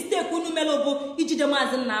highest mistake unu mere bụ ijide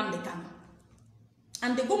Maazị Nnamdi Kanu.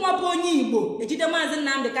 And the gụnwa bụ onye Igbo ejide Maazị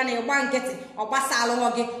Nnamdi Kanu ịgba nkịtị, ọ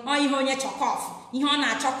gbasalụghọ gị, ọ ihe onye chọkọfụ, ihe ọ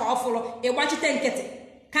na-achọ ka ọ fụrụ, ịgbachite nkịtị.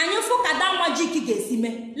 Ka anyị fụ ka that magic ga-esi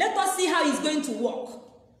mee. Let us see how it's going to work.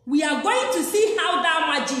 We are going to see how that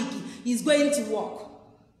magic is going to work.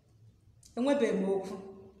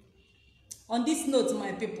 On this note,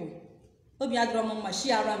 my people,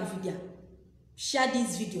 share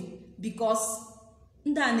this video because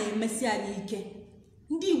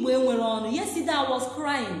yesterday I was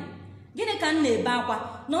crying. Gịnị ka m na-ebe akwa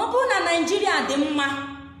na ọ bụrụ na Nigeria dị mma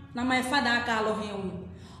na my father aka alụghị enwu.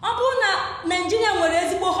 Ọ bụrụ na Nigeria nwere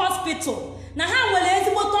ezigbo hospital, na ha nwere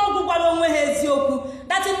ezigbo ọgwụ gwara onwe ha eziokwu,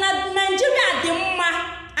 that na Nigeria dị mma,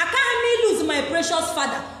 akaghị m lose my precious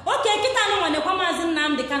father. Okay, kịta na nwanekwa Maazị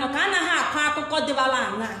Nnamdi Kanu ka anaghị akọ akụkọ dịbara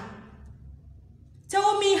aṅa.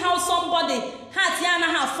 Tell me how somebody heart ya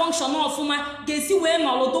anaghị function ọfụma ga-esi wee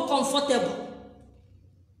nọrọ comfortable.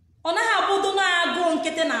 Ọ naghị abụdo na-agụ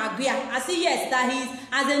nkịtị na-agụ ya asị yes that he is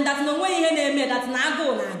as in that na onwe ihe na-eme that na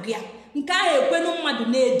agụụ na-agụ ya. Nke ahụ ekwenu mmadụ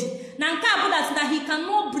na-edi na nke a bụ that he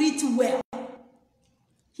cannot breathe well.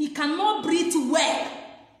 He cannot breathe well.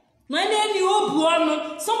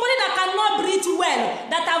 Somebody that cannot breathe well,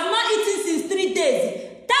 that have not eaten since 3 days.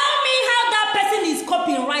 Tell me how that person is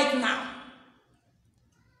coping right now.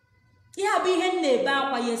 Ihe bụ ihe na-ebe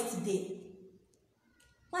akwa yesterday.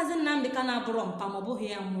 Maazị Nnamdi Kanu abụrụ mpa ma ọ bụghị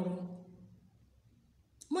ya mụrụ.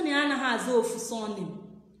 Mụ na ya anaghị azụ ofu sọnim.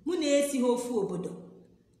 Mụ na-esi ofu obodo.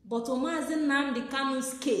 But Maazị Nnamdi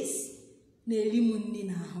Kanu's case na-eri m nri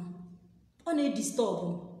n'ahụ. Ọ na-edisturb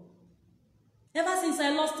m. Ever since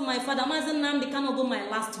I lost my father, Mazi Nnamdi Kanu bụ my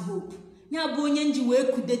last hope. Ya bụ onye nji wee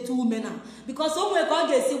kudete ume na because o nwere ka ọ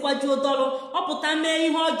ga-esi gwajuo dọrọ ọpụta mee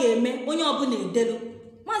ihe ọ ga-eme onye ọbụla edelu.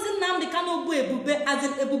 Mazi Nnamdi Kanu bụ ebube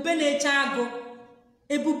ebube na-eche agụ,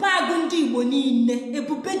 ebube agụ ndị Igbo niile,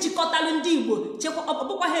 ebube jikọtalụ ndị Igbo chekwa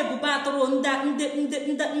ọbụkwa ha ebube atụrụ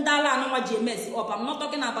ndị ala anụnwa ji emesi up. I'm not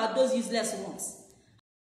talking about those useless ones.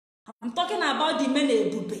 I'm talking about the men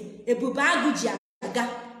ebube agụ ji aga.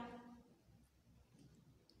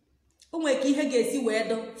 O nwere ka ihe ga-esi wee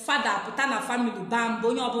do fada pụta na family baa mba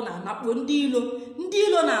onye ọbụla nakpo ndị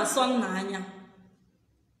ilo na-asọ nna anya.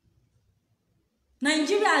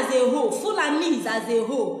 Nigeria as a whole, Fulanis as a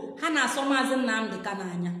whole, ha na-asọ Mazi Nnamdi Kanu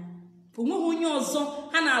anya. Onweghị onye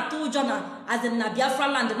ọzọ ha na-atụ ụjọ na azin na Biafra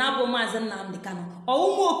land na-abụ Mazi Nnamdi Kanu.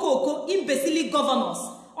 Ụmụ okoko imbecile governors,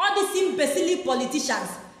 all these imbecile politicians,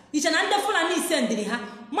 iche na ndị Fulani sendiri ha.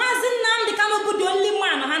 Mazi Nnamdi Kanu bụ the only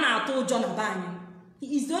man ha na-atụ ụjọ na be anyị. He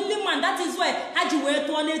is the only man. That is why ha ji wee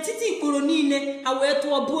tụọ n'etiti ikporo niile ha wee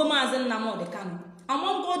tụọ buo Mazi Nnamdi Kanu.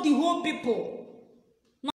 Among all the whole people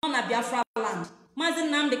nọ na Biafra land, Mazi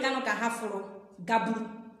Nnamdi Kanu ka ha fụrụ gaburu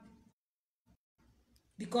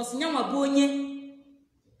because nyanwa bụ onye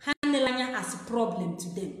ha nelanya as problem to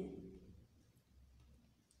them.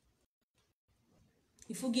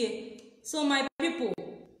 Ifuge. So my people,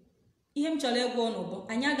 ihe m chọrọ egwu ọnụ bụ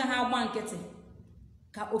anyị agaghị agba nkịtị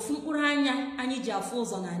ka ofu mkpụrụ anya anyị ji afụ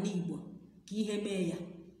ụzọ n'ala Igbo ka ihe mee ya.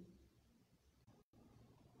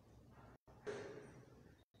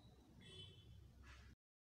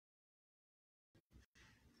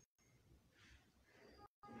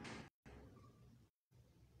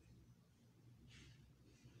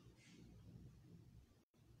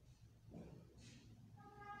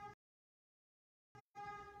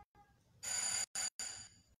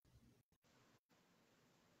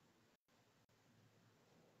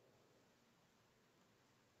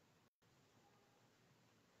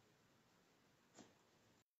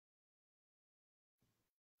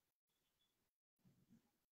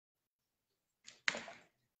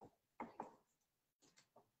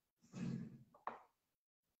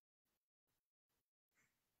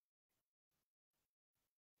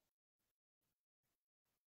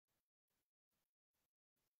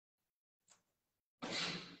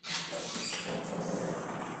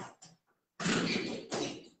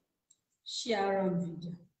 Share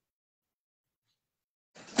video.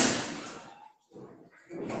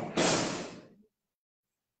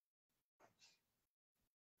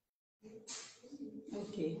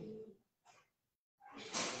 Okay.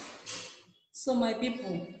 So my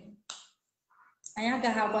people, anyị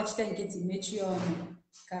agaghị agbachite nkịtị mechie ọnụ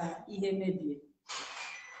ka ihe mebie.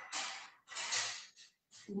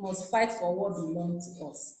 We must fight for what belongs to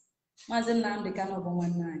us. Mazi Nnamdi Kanu bụ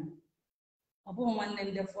nwanne anyị. Ọ bụghị nwanne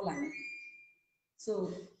ndị Fulani. So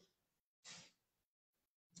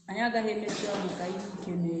anyị agaghị emechi ọnụ ka ihe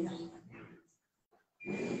ike mee ya.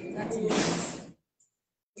 That is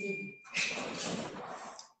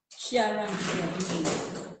share around the video.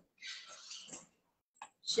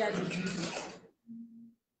 Share the video.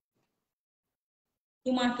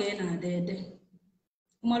 Ịma ka ị na-ade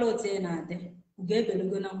ịmara otu ị na-ade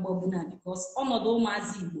ga-ebelugo na mgbagbu na because ọnọdụ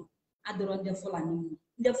ụmụazị Igbo adọrọ ndị Fulani mma.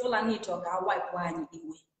 Ndị Fulani chọrọ ka wipe anyị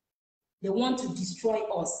iwe. They want to destroy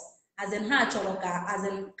us. As in ha chọrọ ka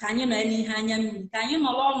anyị nọ n'ihe anya mmiri, ka anyị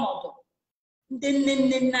nọrọ ọnọdụ ndị nne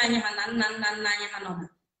anyị ha na nna anyị ha nọ na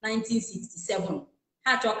 1967.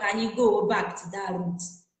 Ha chọrọ ka anyị go back to that route.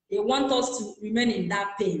 They want us to remain in that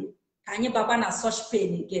pain. Ka anyị baba na such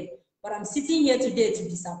pain again. But I'm sitting here today to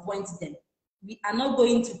disappoint them. We are not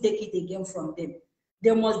going to take it again from them.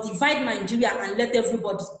 They must divide Nigeria and let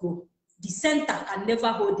everybody go. The center can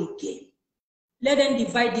never hold again. Let them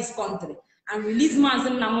divide this country and release Mazi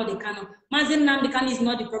Nnamdi Kanu. Mazi Nnamdi Kanu is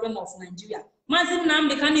not the problem of Nigeria. Mazi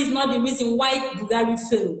Nnamdi Kanu is not the reason why Buhari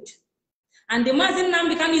failed. And the Mazi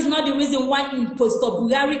Nnamdi Kanu is not the reason why impostor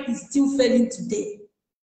Buhari is still failing today.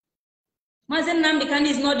 Mazi Nnamdi Kanu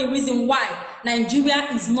is not the reason why Nigeria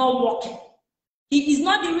is not working. He is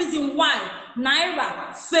not the reason why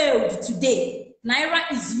Naira failed today.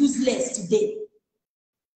 Naira is useless today.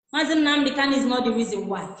 Mazi Nnamdi Kanu is not the reason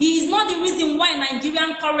why. He is not the reason why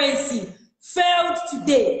Nigerian currency failed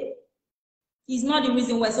today. He is not the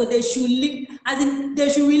reason why. So they should leave, they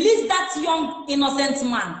should release that young innocent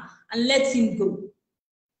man and let him go.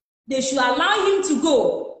 They should allow him to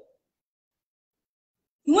go.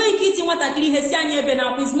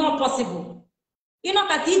 It's not possible. You know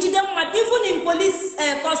that even in police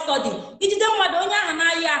custody,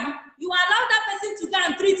 you allow that person to go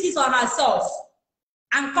and treat his or herself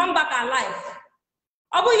and come back alive.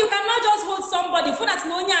 Although you cannot just hold somebody for that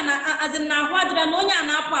no as in no why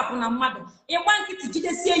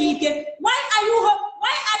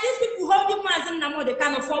are these people holding Mazi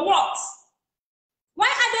Kanu for what? Why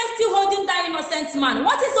are they still holding that innocent man?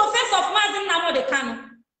 What is the offense of Mazi Kanu?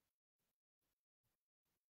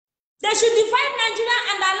 They should divide Nigeria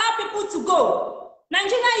and allow people to go.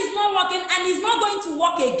 Nigeria is not working and is not going to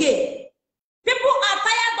work again. People are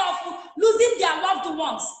tired of losing their loved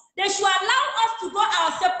ones. They should allow us to go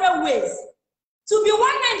our separate ways. To be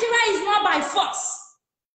one Nigeria is not by force.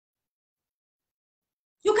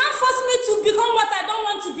 You can't force me to become what I don't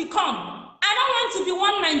want to become. I don't want to be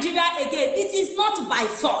one Nigeria again. It is not by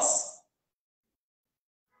force.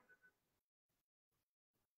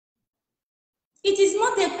 It is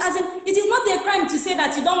not a crime to say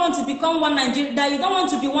that you don't want to become one Nigeria, that you don't want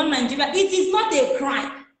to be one Nigeria. It is not a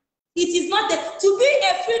crime. It is not to be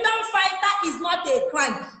a freedom fighter is not a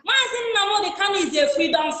crime. Mazi Kanu is a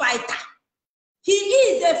freedom fighter. He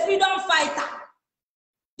is a freedom fighter.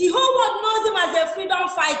 The whole world knows him as a freedom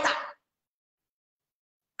fighter.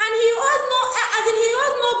 And he owes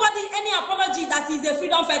nobody any apology that he's a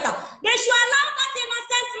freedom fighter. They should allow that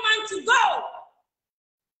innocent man to go.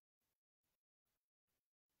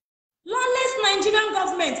 Lawless Nigerian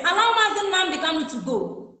government, allow Nnamdi Kanu to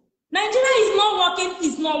go. Nigeria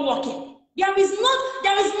is not working. There is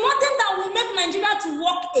nothing that will make Nigeria to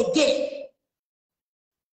work again.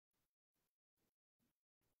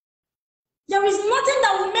 There is nothing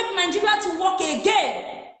that will make Nigeria to work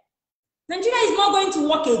again. Nigeria is not going to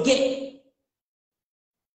work again.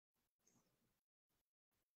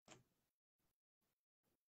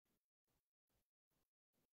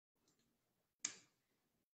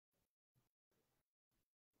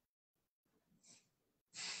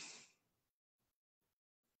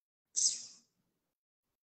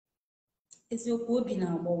 It's your Obi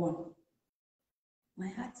now, one. My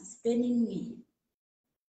heart is paining me.